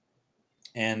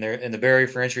 And the barrier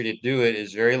for entry to do it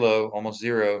is very low, almost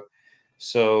zero.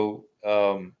 So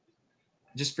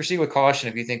just proceed with caution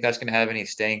if you think that's going to have any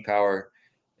staying power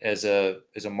as a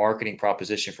marketing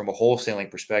proposition from a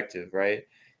wholesaling perspective, right?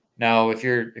 Now, if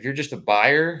you're just a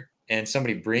buyer and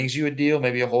somebody brings you a deal,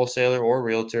 maybe a wholesaler or a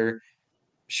realtor,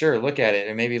 sure, look at it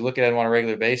and maybe look at it on a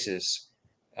regular basis.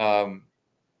 Um,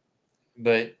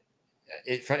 but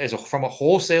from a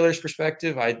wholesaler's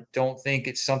perspective, I don't think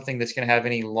it's something that's going to have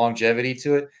any longevity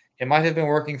to it. It might have been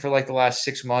working for like the last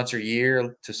 6 months or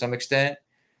year to some extent,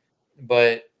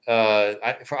 but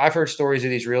I've heard stories of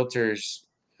these realtors.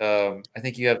 I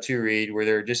think you have too, Reed, where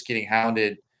they're just getting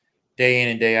hounded day in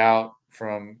and day out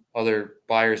from other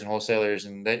buyers and wholesalers,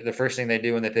 and the first thing they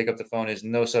do when they pick up the phone is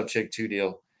no subject to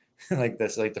deal. Like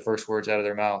that's like the first words out of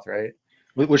their mouth, right?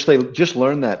 Which they just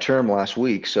learned that term last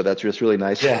week, so that's just really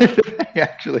nice. Yeah, They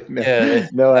actually yeah,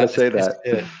 know how to say that.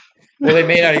 yeah. Well, they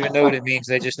may not even know what it means.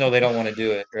 They just know they don't want to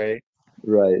do it, right?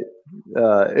 Right.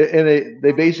 And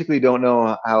they basically don't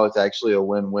know how it's actually a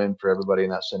win-win for everybody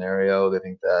in that scenario. They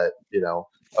think that,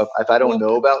 if I don't Well,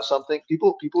 know about something,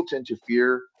 people tend to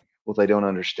fear what they don't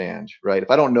understand, right?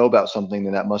 If I don't know about something,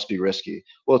 then that must be risky.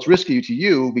 Well, it's risky to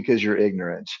you because you're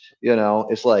ignorant.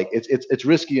 It's like it's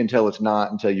risky until it's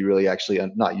not, until you really actually,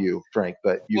 not you, Frank,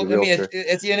 but you, the Well, I mean, realtor.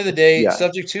 at the end of the day, Yeah.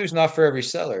 subject to is not for every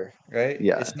seller, right?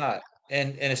 Yeah. It's not.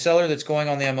 And a seller that's going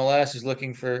on the MLS is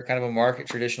looking for kind of a market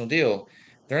traditional deal.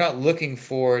 They're not looking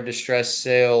for a distressed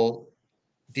sale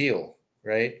deal,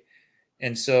 right?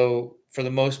 And so for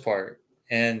the most part,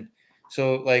 and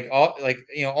so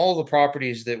all the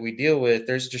properties that we deal with,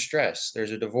 there's distress,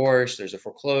 there's a divorce, there's a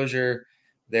foreclosure,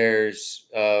 there's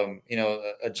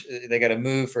they got to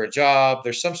move for a job,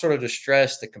 there's some sort of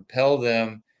distress that compel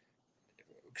them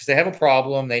because they have a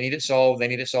problem, they need it solved, they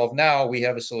need it solved now. We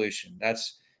have a solution.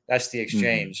 That's the Hmm.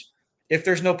 exchange. If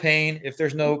there's no pain, if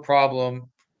there's no problem,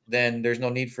 then there's no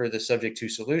need for the subject to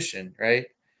solution, right?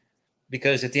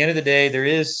 Because at the end of the day, there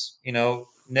is,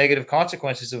 negative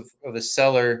consequences of a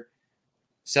seller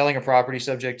selling a property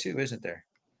subject to, isn't there?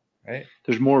 Right?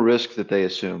 There's more risk that they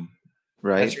assume,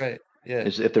 right? That's right. Yeah.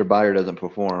 Is if their buyer doesn't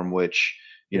perform, which,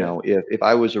 Yeah. if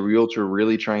I was a realtor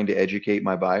really trying to educate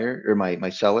my buyer or my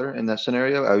seller in that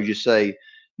scenario, I would just say,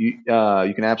 you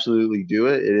can absolutely do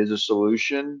it. It is a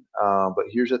solution. But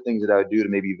here's the things that I would do to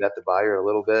maybe vet the buyer a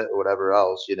little bit or whatever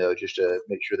else, just to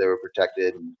make sure they were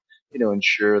protected and,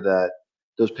 ensure that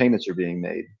those payments are being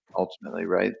made ultimately,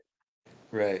 right?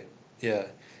 Right. Yeah.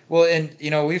 Well, and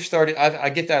we've started. I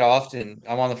get that often.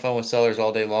 I'm on the phone with sellers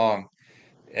all day long,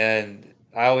 and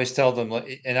I always tell them,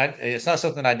 it's not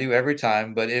something I do every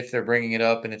time, but if they're bringing it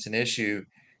up and it's an issue,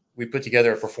 we put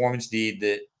together a performance deed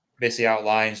that basically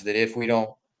outlines that if we don't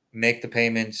make the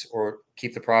payments or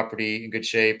keep the property in good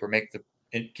shape or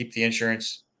keep the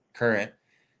insurance current,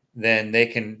 then they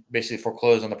can basically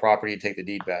foreclose on the property and take the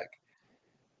deed back.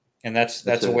 And that's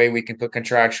That's that's a a way we can put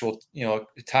contractual,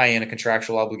 tie in a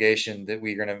contractual obligation that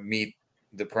we're going to meet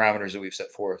the parameters that we've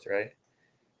set forth, right?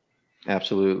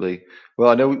 Absolutely. Well,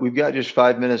 I know we've got just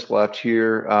 5 minutes left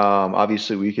here.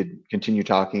 Obviously, we could continue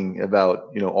talking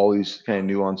about, all these kind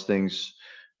of nuanced things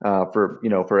for,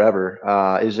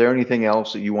 forever. Is there anything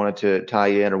else that you wanted to tie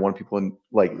in or want people in,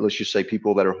 like, let's just say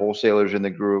people that are wholesalers in the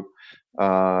group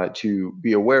to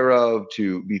be aware of,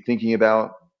 to be thinking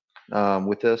about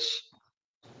with this?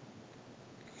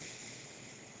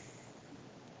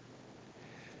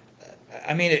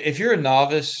 I mean, if you're a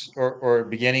novice or a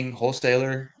beginning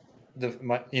wholesaler,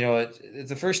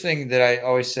 the first thing that I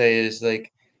always say is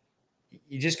like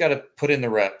you just got to put in the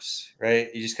reps,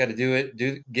 right? You just got to do it,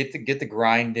 get the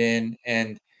grind in,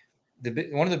 and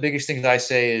one of the biggest things I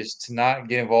say is to not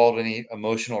get involved in any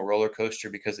emotional roller coaster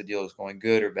because the deal is going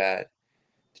good or bad.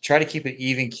 To try to keep an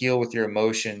even keel with your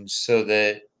emotions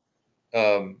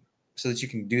um, so that you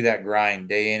can do that grind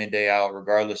day in and day out,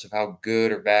 regardless of how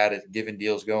good or bad a given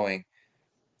deal is going.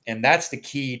 And that's the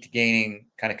key to gaining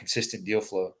kind of consistent deal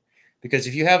flow. Because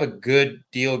if you have a good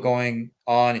deal going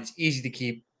on, it's easy to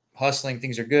keep hustling.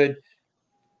 Things are good.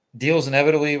 Deals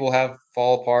inevitably will have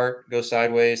fall apart, go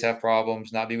sideways, have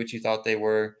problems, not be what you thought they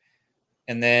were.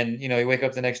 And then, you wake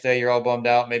up the next day, you're all bummed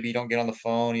out. Maybe you don't get on the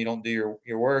phone, you don't do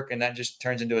your work, and that just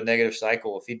turns into a negative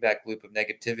cycle, a feedback loop of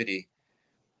negativity.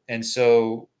 And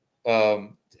so,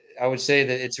 I would say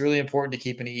that it's really important to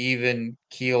keep an even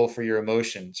keel for your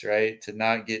emotions, right? To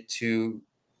not get too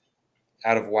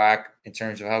out of whack in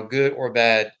terms of how good or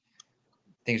bad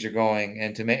things are going,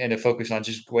 and to focus on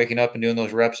just waking up and doing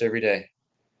those reps every day.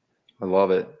 I love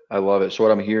it. I love it. So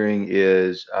what I'm hearing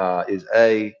is A,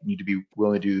 you need to be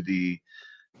willing to do the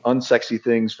unsexy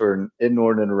things for an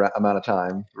inordinate amount of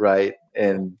time, right?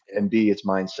 And B, it's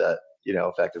mindset,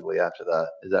 effectively after that.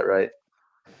 Is that right?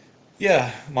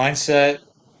 Yeah, mindset,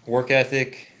 work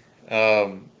ethic,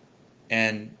 um,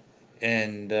 and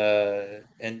and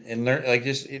learn like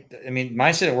I mean,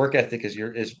 mindset and work ethic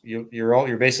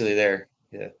you're basically there.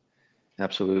 Yeah.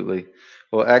 Absolutely.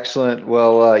 Well, excellent.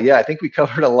 Well, yeah, I think we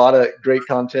covered a lot of great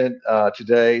content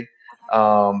today.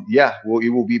 Yeah, we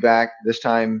will be back this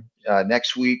time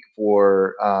next week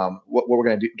for what we're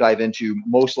going to dive into.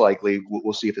 Most likely,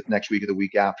 we'll see if it's next week or the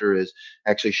week after is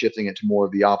actually shifting it to more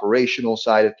of the operational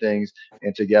side of things.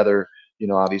 And together,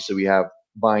 obviously we have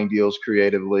buying deals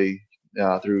creatively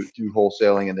through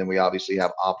wholesaling, and then we obviously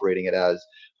have operating it as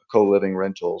a co-living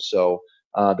rental. So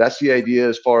that's the idea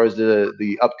as far as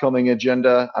the upcoming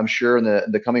agenda. I'm sure in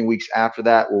the coming weeks after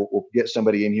that, we'll get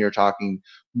somebody in here talking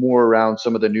more around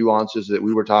some of the nuances that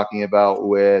we were talking about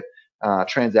with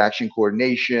transaction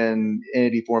coordination,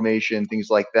 entity formation, things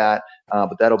like that.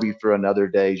 But that'll be for another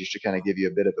day, just to kind of give you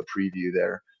a bit of a preview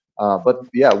there. But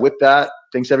yeah, with that,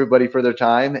 thanks everybody for their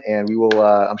time, and we will.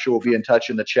 I'm sure we'll be in touch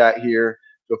in the chat here.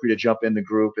 Feel free to jump in the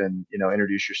group and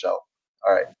introduce yourself.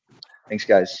 All right, thanks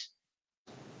guys.